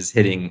surcharges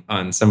hitting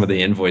on some of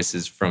the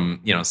invoices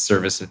from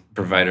service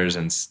providers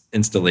and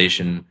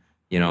installation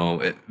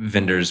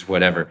vendors,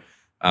 whatever.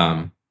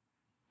 Yeah,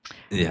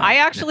 I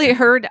actually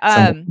heard.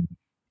 I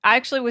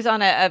actually was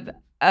on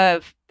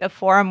a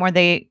forum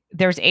where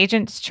there's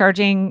agents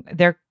charging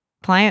their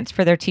clients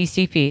for their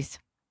TC fees,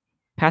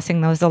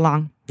 passing those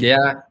along.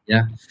 Yeah.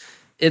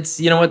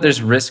 It's what,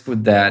 there's risk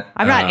with that.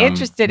 I'm not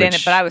interested in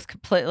it, but I was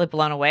completely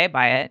blown away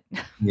by it.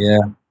 Yeah.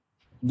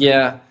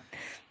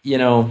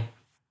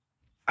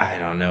 I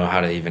don't know how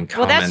to even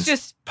comment that's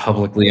just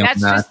publicly on that.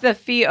 That's just the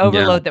fee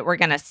overload that we're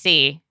going to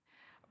see.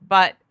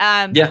 But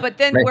but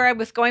then right. where I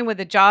was going with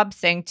the job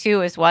thing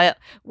too is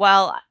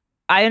while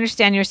I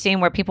understand you're seeing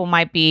where people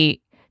might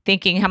be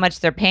thinking how much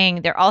they're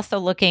paying, they're also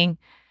looking.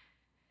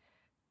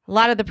 A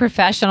lot of the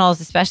professionals,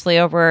 especially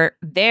over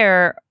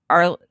there,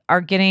 are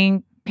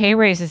getting pay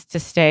raises to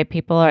stay.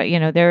 People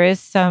are, there is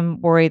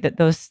some worry that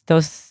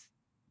those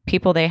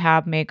people they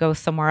have may go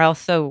somewhere else.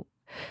 So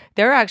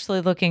they're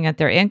actually looking at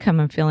their income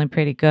and feeling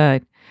pretty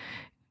good.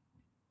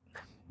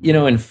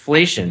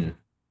 Inflation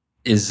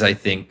is, I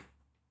think,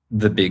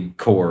 the big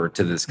core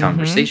to this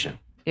conversation.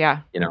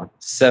 Yeah.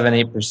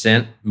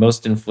 7-8%,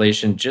 most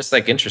inflation, just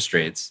like interest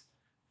rates,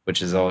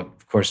 which is all,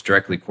 of course,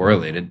 directly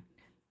correlated.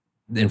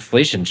 The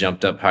inflation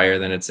jumped up higher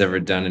than it's ever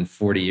done in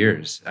 40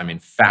 years. I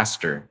mean,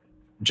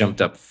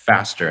 jumped up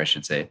faster, I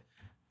should say,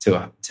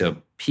 to a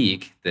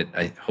peak that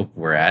I hope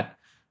we're at.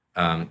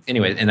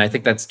 Anyway, and I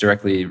think that's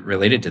directly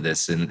related to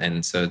this.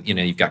 And so,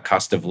 you've got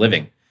cost of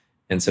living.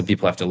 And so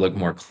people have to look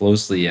more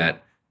closely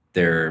at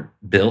their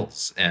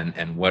bills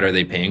and what are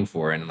they paying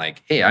for? And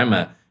like, hey, I'm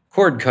a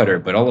cord cutter,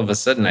 but all of a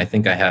sudden I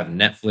think I have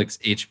Netflix,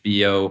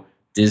 HBO,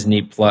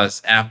 Disney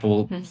Plus,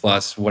 Apple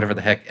Plus, whatever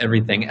the heck,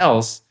 everything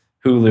else,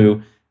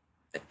 Hulu.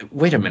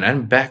 Wait a minute,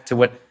 I'm back to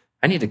what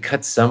I need to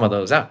cut some of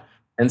those out.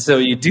 And so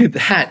you do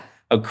that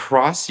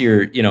across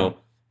your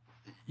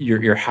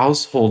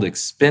household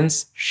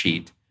expense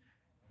sheet.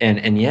 And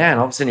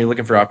all of a sudden you're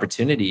looking for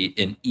opportunity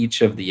in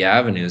each of the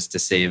avenues to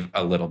save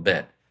a little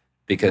bit.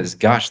 Because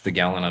gosh, the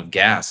gallon of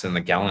gas and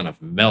the gallon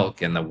of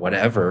milk and the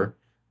whatever,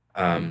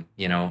 and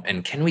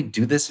can we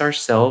do this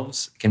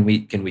ourselves? Can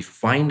we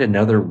find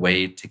another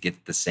way to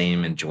get the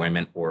same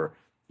enjoyment or,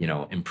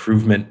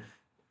 improvement?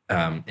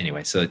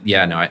 Anyway, so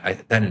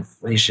that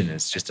inflation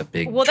is just a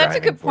big. Well, that's a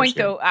good point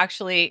though,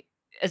 actually.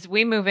 As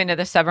we move into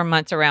the summer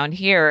months around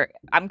here,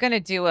 I'm going to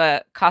do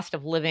a cost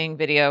of living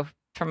video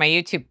for my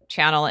YouTube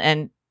channel.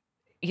 And,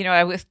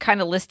 I was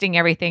kind of listing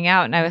everything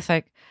out and I was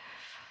like,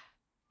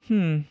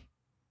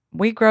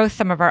 we grow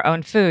some of our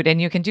own food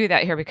and you can do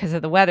that here because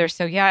of the weather.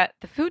 So yeah,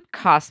 the food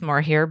costs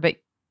more here, but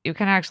you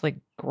can actually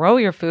grow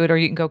your food or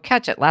you can go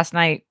catch it. Last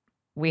night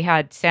we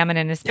had salmon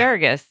and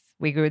asparagus. Yeah.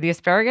 We grew the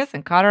asparagus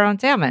and caught our own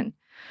salmon.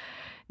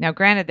 Now,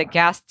 granted, the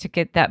gas to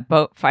get that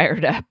boat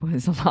fired up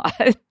was a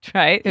lot,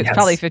 right? It's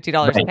probably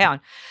 $50 a pound,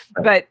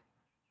 but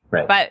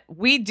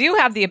we do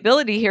have the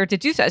ability here to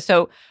do so.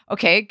 So,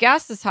 okay,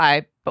 gas is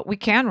high, but we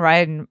can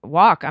ride and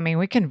walk. I mean,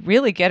 we can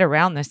really get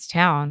around this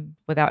town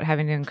without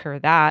having to incur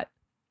that.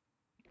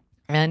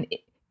 And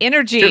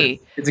energy.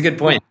 Sure. It's a good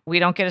point. We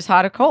don't get as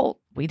hot or cold.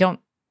 We don't.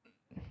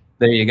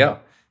 There you go.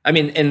 I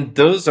mean, and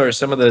those are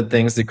some of the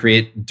things that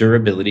create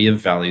durability of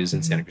values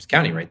in Santa Cruz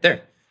County right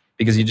there.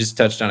 Because you just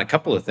touched on a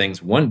couple of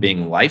things. One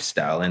being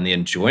lifestyle and the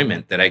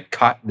enjoyment that I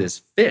caught this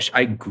fish.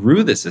 I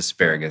grew this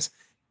asparagus.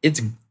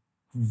 It's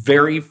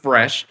very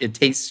fresh. It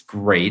tastes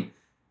great.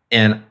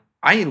 And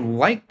I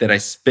like that I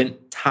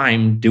spent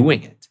time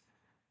doing it.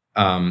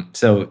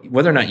 So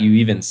whether or not you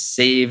even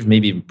saved,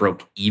 maybe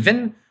broke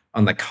even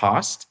on the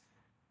cost,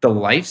 the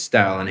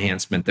lifestyle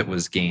enhancement that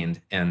was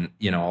gained and,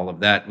 all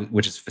of that,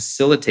 which is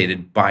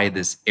facilitated by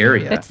this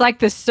area. It's like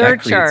the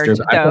surcharge,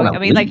 though. I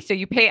mean, so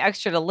you pay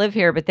extra to live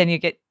here, but then you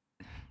get.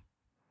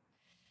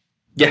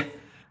 Yeah,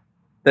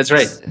 that's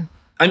right.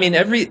 I mean,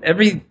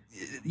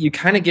 you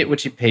kind of get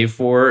what you pay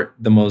for,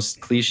 the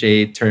most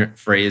cliche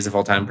phrase of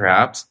all time,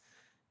 perhaps.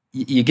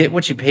 You get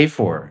what you pay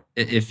for.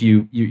 If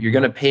you're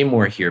going to pay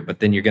more here, but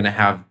then you're going to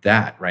have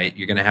that, right?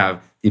 You're going to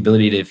have the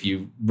ability to, if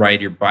you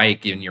ride your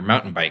bike and your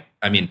mountain bike,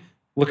 I mean,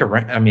 look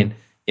around. I mean,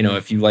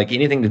 if you like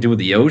anything to do with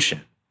the ocean,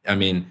 I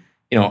mean,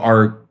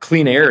 our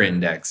clean air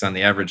index on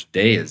the average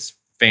day is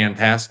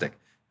fantastic.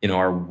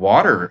 Our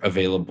water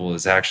available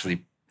is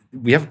actually,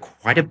 we have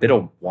quite a bit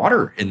of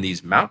water in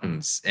these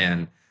mountains,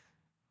 and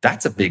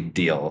that's a big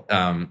deal.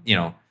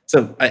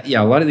 So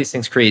a lot of these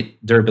things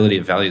create durability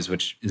of values,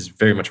 which is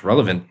very much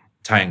relevant,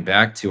 tying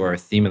back to our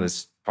theme of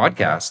this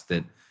podcast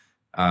that,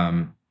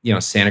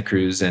 Santa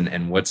Cruz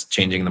and what's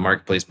changing in the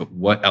marketplace, but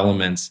what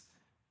elements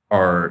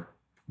are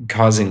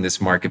causing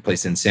this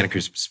marketplace in Santa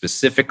Cruz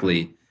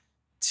specifically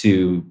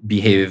to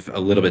behave a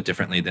little bit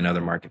differently than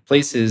other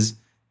marketplaces.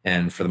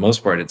 And for the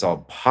most part, it's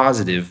all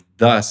positive.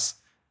 Thus,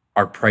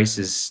 our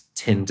prices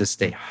tend to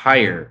stay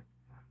higher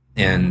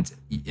and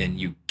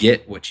you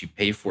get what you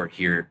pay for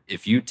here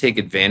if you take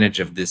advantage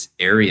of this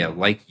area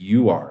like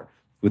you are,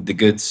 with the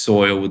good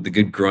soil, with the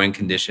good growing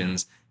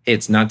conditions. Hey,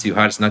 it's not too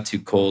hot, it's not too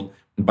cold,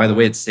 and by the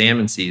way, it's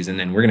salmon season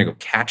and we're going to go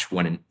catch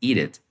one and eat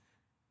it.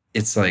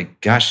 It's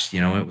like, gosh,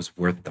 it was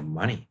worth the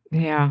money.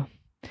 Yeah.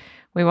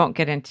 We won't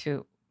get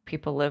into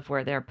people live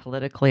where they're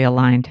politically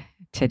aligned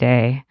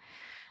today.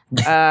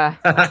 Uh,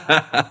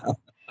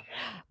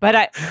 but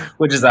I,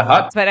 Which is a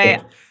hot but I,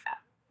 take.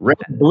 Red,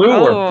 blue,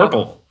 or oh,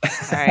 purple?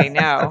 I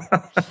know.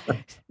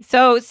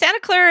 So Santa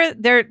Clara,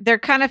 they're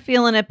kind of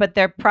feeling it, but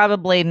they're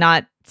probably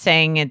not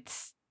saying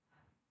it's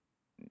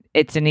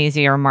an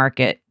easier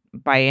market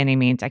by any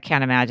means. I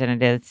can't imagine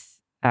it is.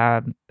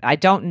 I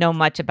don't know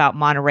much about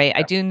Monterey.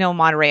 I do know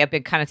Monterey. I've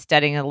been kind of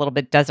studying it a little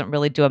bit. Doesn't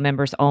really do a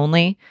members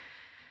only.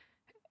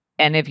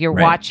 And if you're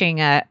Right. watching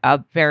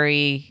a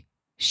very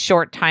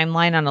short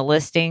timeline on a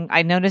listing,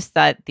 I noticed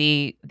that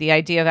the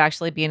idea of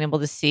actually being able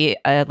to see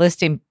a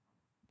listing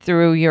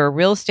through your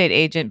real estate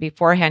agent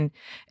beforehand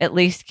at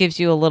least gives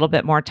you a little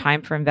bit more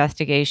time for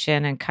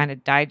investigation and kind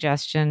of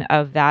digestion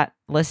of that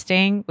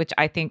listing, which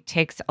I think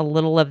takes a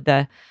little of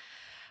the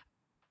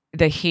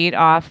heat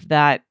off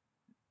that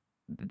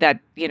that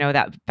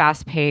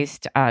fast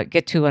paced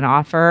get to an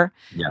offer.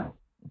 Yeah.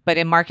 But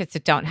in markets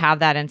that don't have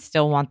that and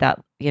still want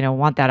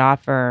that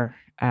offer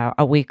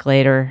a week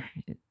later,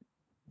 it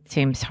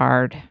seems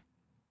hard.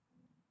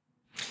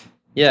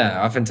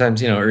 Yeah,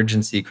 oftentimes,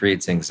 urgency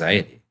creates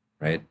anxiety,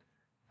 right?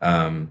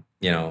 And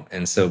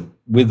so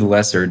with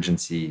less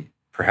urgency,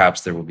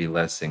 perhaps there will be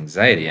less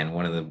anxiety. And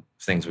one of the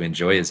things we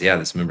enjoy is,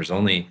 this members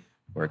only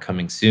or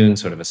coming soon,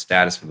 sort of a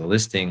status for the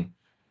listing.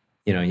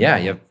 You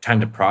have time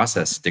to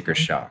process sticker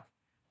shock.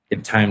 You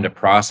have time to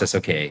process,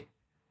 okay,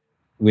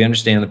 we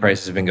understand the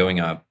prices have been going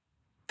up.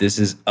 This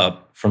is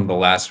up from the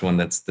last one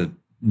that's the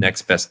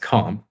next best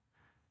comp.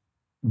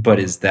 But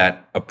is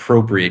that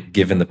appropriate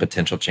given the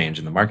potential change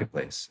in the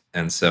marketplace?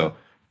 And so,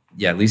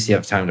 at least you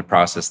have time to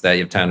process that. You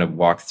have time to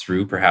walk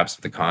through perhaps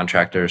with the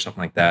contractor or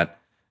something like that.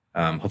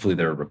 Hopefully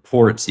there are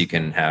reports you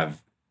can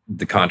have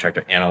the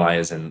contractor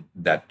analyze, and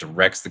that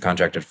directs the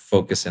contractor to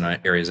focus in on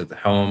areas of the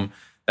home.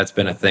 That's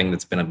been a thing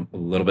that's been a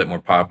little bit more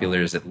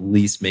popular, is at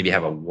least maybe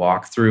have a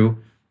walkthrough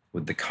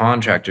with the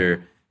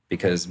contractor,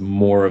 because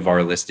more of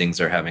our listings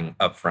are having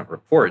upfront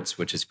reports,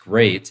 which is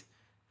great,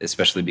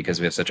 especially because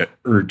we have such an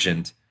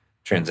urgent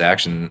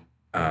transaction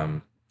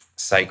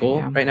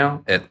cycle right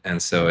now.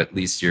 And so at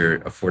least you're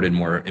afforded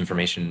more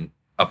information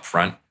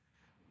upfront,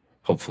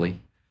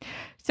 hopefully.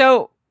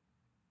 So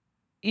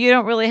you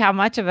don't really have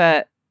much of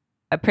a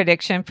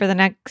prediction for the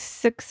next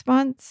 6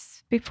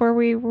 months before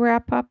we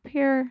wrap up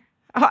here?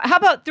 How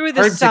about through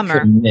the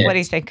summer? What do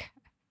you think?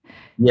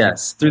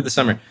 Yes, through the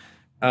summer.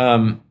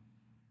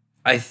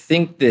 I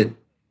think that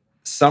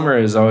summer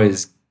is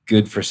always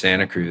good for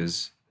Santa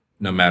Cruz,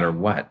 no matter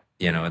what.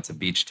 It's a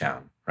beach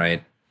town,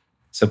 right?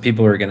 So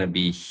people are going to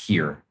be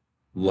here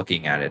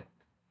looking at it,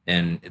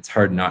 and it's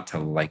hard not to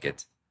like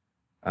it.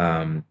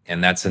 And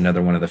that's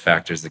another one of the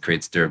factors that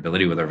creates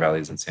durability with our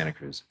values in Santa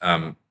Cruz.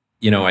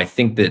 I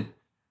think that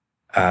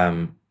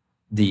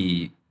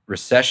the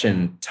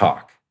recession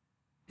talk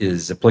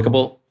is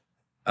applicable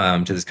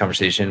to this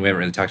conversation. We haven't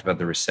really talked about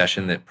the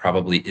recession that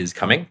probably is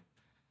coming.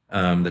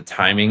 The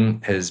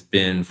timing has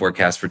been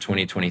forecast for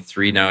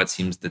 2023. Now it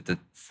seems that the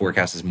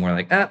forecast is more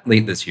like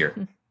late this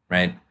year,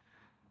 right?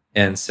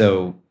 And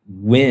so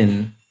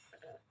when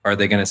are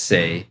they going to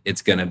say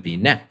it's going to be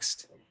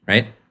next,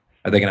 right?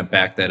 Are they going to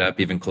back that up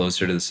even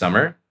closer to the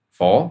summer,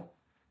 fall?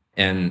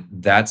 And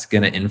that's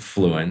going to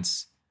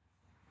influence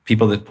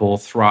people that pull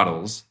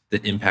throttles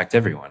that impact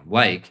everyone,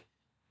 like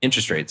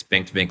interest rates,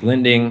 bank-to-bank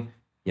lending,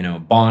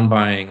 bond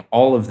buying,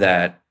 all of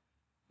that,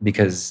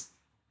 because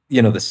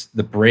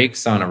the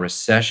brakes on a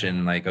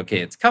recession, like, okay,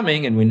 it's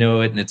coming and we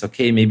know it and it's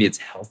okay. Maybe it's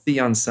healthy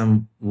on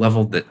some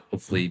level that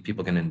hopefully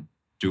people can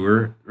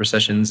endure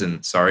recessions,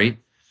 and sorry.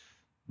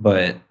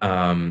 But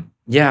that,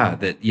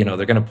 they're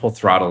going to pull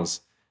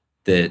throttles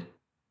that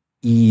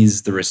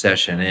ease the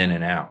recession in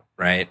and out,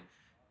 right?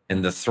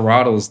 And the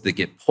throttles that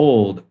get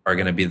pulled are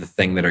going to be the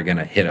thing that are going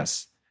to hit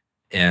us.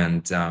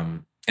 And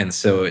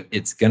so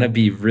it's going to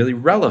be really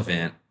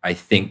relevant, I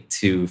think,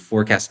 to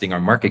forecasting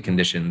our market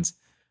conditions.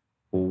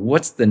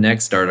 What's the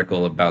next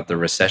article about the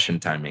recession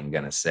timing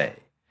going to say?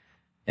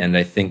 And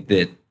I think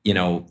that,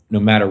 no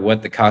matter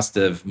what the cost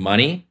of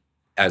money,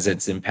 as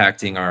it's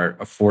impacting our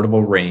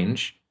affordable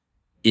range,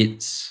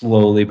 it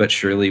slowly but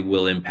surely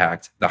will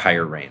impact the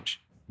higher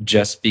range,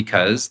 just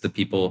because the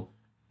people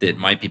that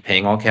might be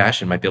paying all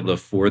cash and might be able to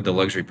afford the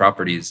luxury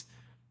properties,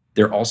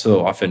 they're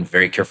also often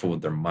very careful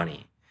with their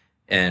money.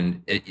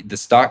 And the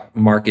stock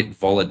market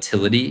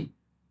volatility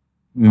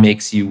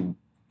makes you,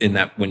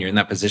 when you're in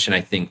that position,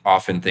 I think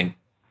often think,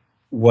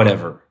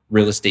 whatever,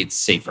 real estate's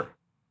safer,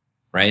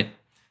 right?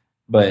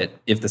 But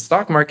if the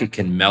stock market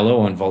can mellow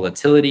on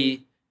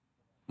volatility,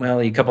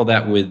 well, you couple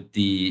that with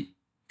the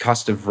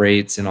cost of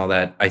rates and all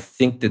that, I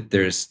think that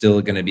there's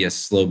still going to be a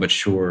slow but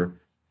sure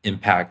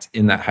impact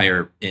in that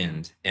higher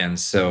end. And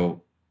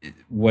so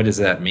what does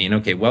that mean?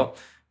 Okay, well,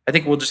 I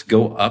think we'll just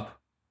go up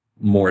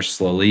more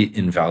slowly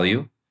in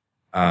value.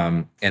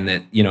 And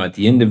that, at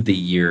the end of the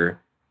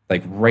year,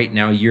 like right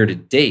now, year to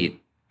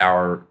date,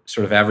 our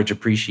sort of average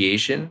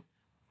appreciation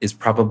is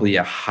probably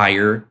a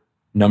higher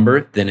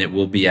number than it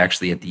will be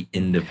actually at the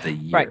end of the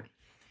year. Right.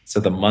 So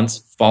the months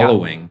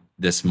following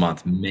this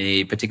month,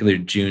 May, particularly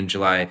June,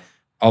 July,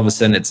 all of a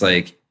sudden it's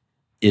like,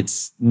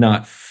 it's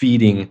not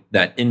feeding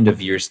that end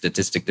of year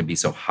statistic to be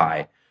so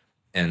high.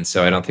 And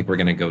so I don't think we're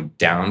going to go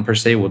down per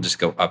se. We'll just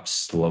go up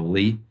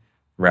slowly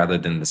rather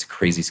than this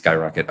crazy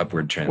skyrocket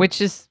upward trend.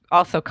 Which is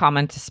also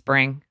common to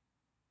spring.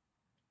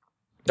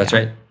 That's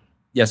right.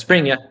 Yeah,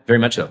 spring. Yeah, very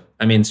much so.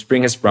 I mean,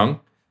 spring has sprung,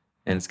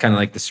 and it's kind of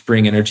like the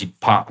spring energy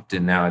popped,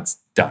 and now it's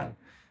done.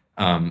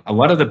 A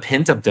lot of the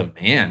pent-up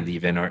demand,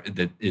 even, or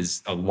that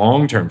is a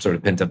long-term sort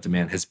of pent-up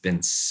demand, has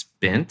been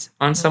spent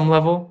on some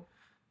level.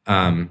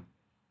 And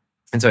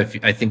so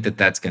I think that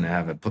that's going to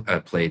have a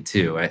play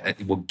too. I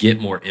we'll get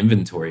more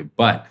inventory,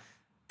 but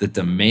the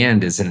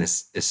demand isn't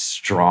as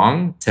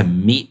strong to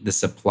meet the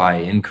supply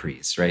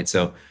increase, right?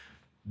 So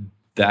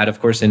that, of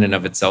course, in and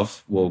of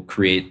itself will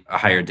create a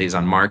higher days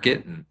on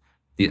market. And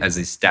as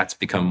these stats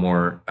become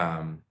more,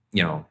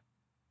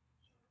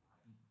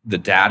 the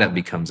data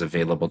becomes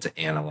available to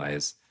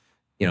analyze.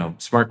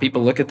 Smart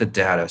people look at the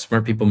data.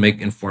 Smart people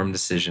make informed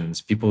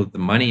decisions. People with the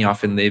money,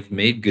 often they've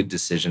made good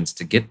decisions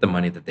to get the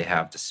money that they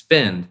have to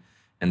spend.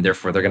 And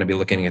therefore, they're going to be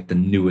looking at the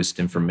newest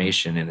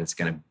information, and it's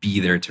going to be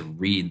there to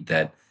read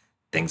that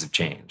things have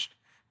changed.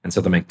 And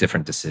so they'll make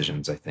different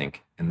decisions, I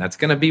think. And that's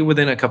going to be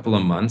within a couple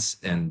of months.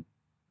 And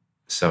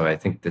so I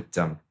think that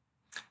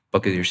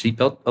buckle your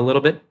seatbelt a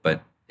little bit,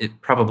 but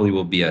it probably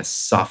will be a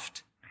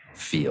soft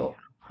feel.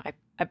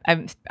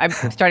 I'm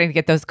starting to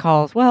get those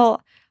calls.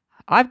 Well,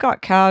 I've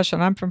got cash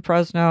and I'm from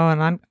Fresno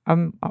and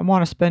I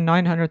want to spend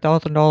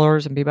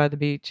 $900,000 and be by the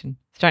beach, and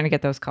starting to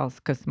get those calls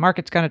because the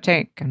market's going to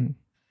tank. And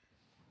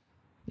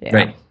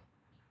Right.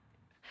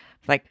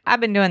 It's like, I've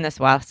been doing this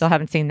a while, still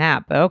haven't seen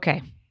that, but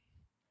okay.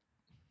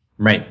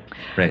 Right.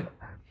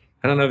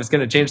 I don't know if it's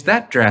going to change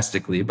that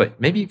drastically,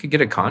 but maybe you could get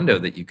a condo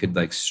that you could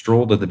like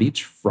stroll to the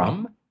beach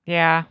from.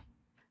 Yeah.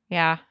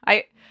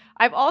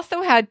 I've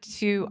also had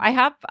to, I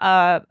have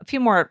a few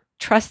more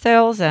trust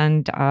sales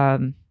and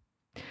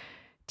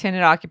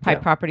tenant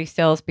occupied property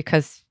sales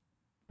because,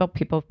 well,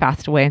 people have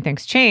passed away and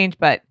things change,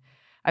 but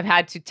I've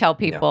had to tell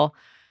people,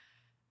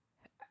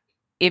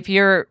 if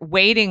you're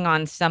waiting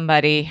on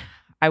somebody,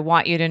 I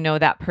want you to know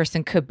that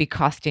person could be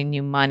costing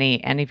you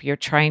money. And if you're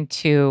trying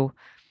to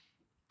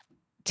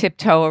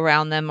tiptoe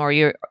around them, or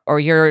your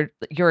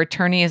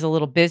attorney is a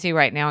little busy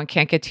right now and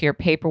can't get to your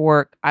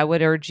paperwork, I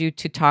would urge you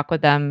to talk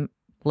with them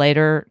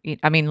later.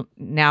 I mean,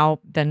 now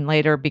than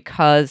later,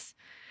 because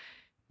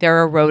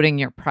they're eroding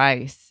your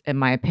price, in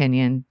my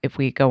opinion, if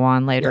we go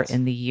on later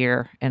in the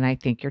year. And I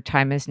think your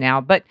time is now.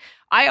 But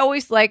I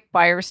always like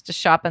buyers to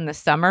shop in the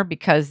summer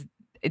because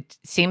it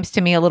seems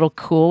to me a little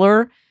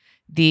cooler.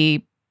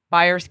 The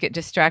buyers get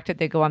distracted.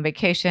 They go on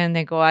vacation.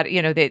 They go out,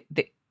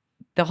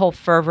 the whole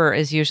fervor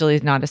is usually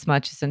not as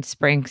much as in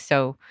spring.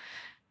 So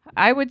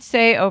I would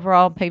say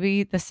overall,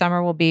 maybe the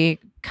summer will be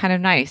kind of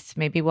nice.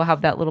 Maybe we'll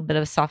have that little bit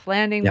of a soft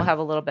landing. We'll have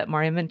a little bit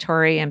more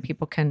inventory and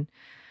people can,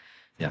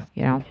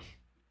 kind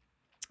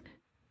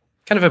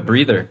of a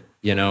breather,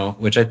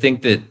 which I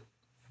think that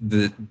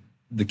the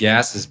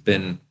gas has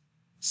been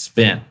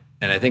spent.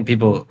 And I think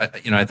people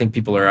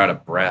are out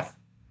of breath.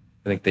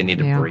 I think they need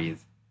to breathe.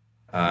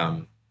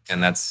 And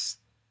that's,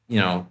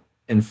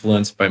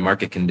 influenced by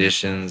market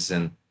conditions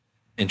and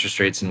interest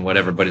rates and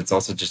whatever, but it's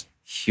also just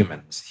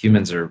humans.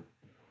 Humans are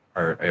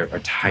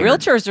tired.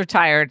 Realtors are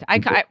tired.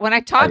 When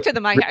I talk to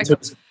them, I go,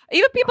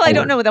 even people I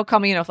don't know, they'll call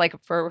me,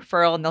 like for a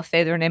referral, and they'll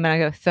say their name, and I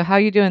go, "So how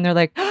you doing?" They're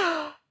like,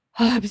 "Oh,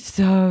 I'm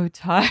so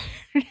tired."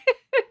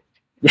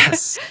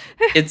 Yes,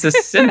 it's a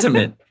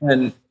sentiment,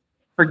 and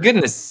for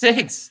goodness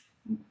sakes,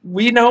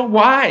 we know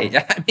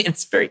why. I mean,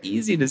 it's very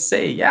easy to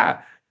say,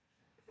 "Yeah,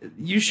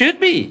 you should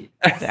be."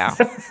 Yeah.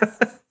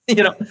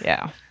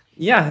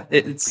 Yeah.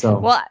 It's so.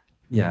 Well.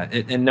 Yeah,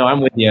 and no, I'm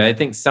with you. I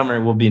think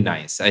summer will be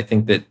nice. I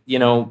think that,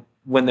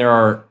 when there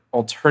are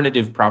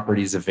alternative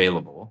properties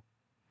available,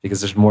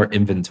 because there's more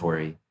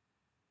inventory,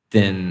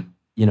 then,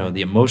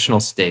 the emotional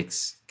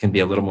stakes can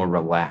be a little more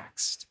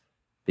relaxed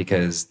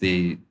because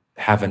they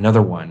have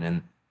another one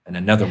and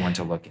another one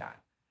to look at.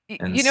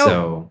 And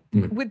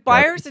with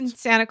buyers in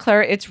Santa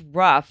Clara, it's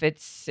rough.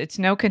 It's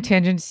no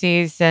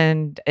contingencies,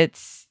 and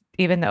it's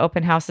even the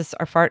open houses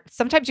are far.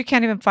 Sometimes you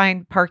can't even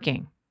find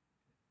parking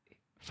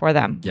for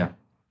them. Yeah.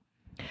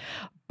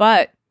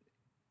 But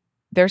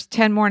there's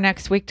 10 more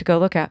next week to go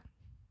look at.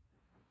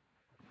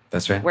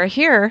 That's right. We're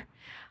here.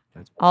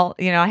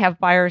 I have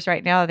buyers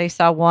right now. They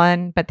saw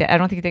one, but I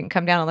don't think they can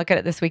come down and look at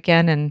it this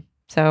weekend. And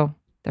so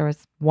there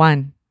was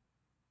one.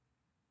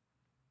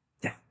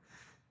 Yeah.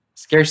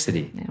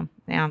 Scarcity.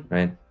 Yeah.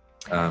 Right.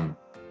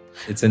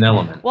 It's an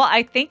element. Well,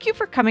 I thank you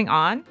for coming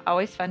on.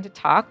 Always fun to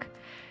talk.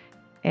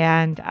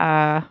 And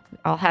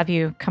I'll have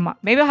you come on.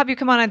 Maybe I'll have you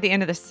come on at the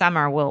end of the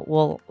summer.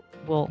 We'll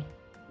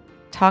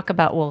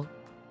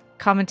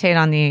commentate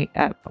on the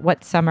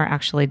what summer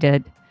actually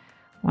did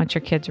once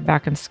your kids are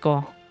back in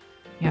school.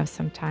 you have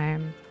some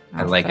time.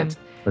 I like it.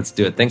 Awesome. Let's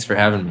do it. Thanks for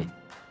having me.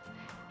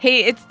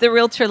 Hey, it's the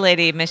Realtor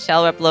Lady,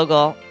 Michelle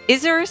Replogle.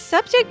 Is there a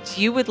subject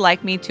you would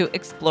like me to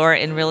explore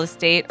in real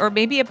estate or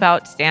maybe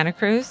about Santa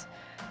Cruz?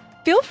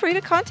 Feel free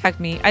to contact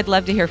me. I'd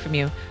love to hear from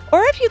you.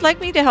 Or if you'd like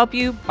me to help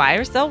you buy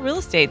or sell real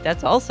estate,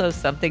 that's also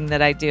something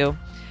that I do.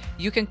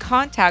 You can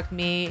contact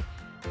me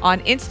on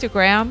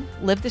Instagram,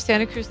 Live the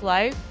Santa Cruz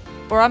Life,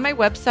 or on my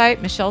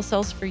website,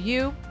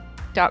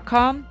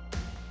 michellesellsforyou.com.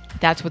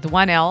 That's with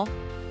one L.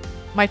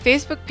 My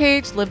Facebook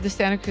page, Live the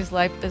Santa Cruz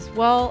Life as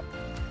well.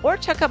 Or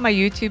check out my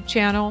YouTube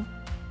channel,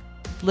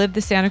 Live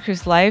the Santa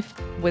Cruz Life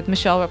with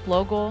Michelle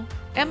Replogle,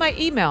 and my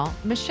email,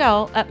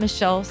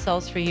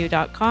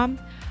 michelle@michellesellsforyou.com.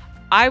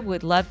 I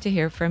would love to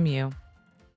hear from you.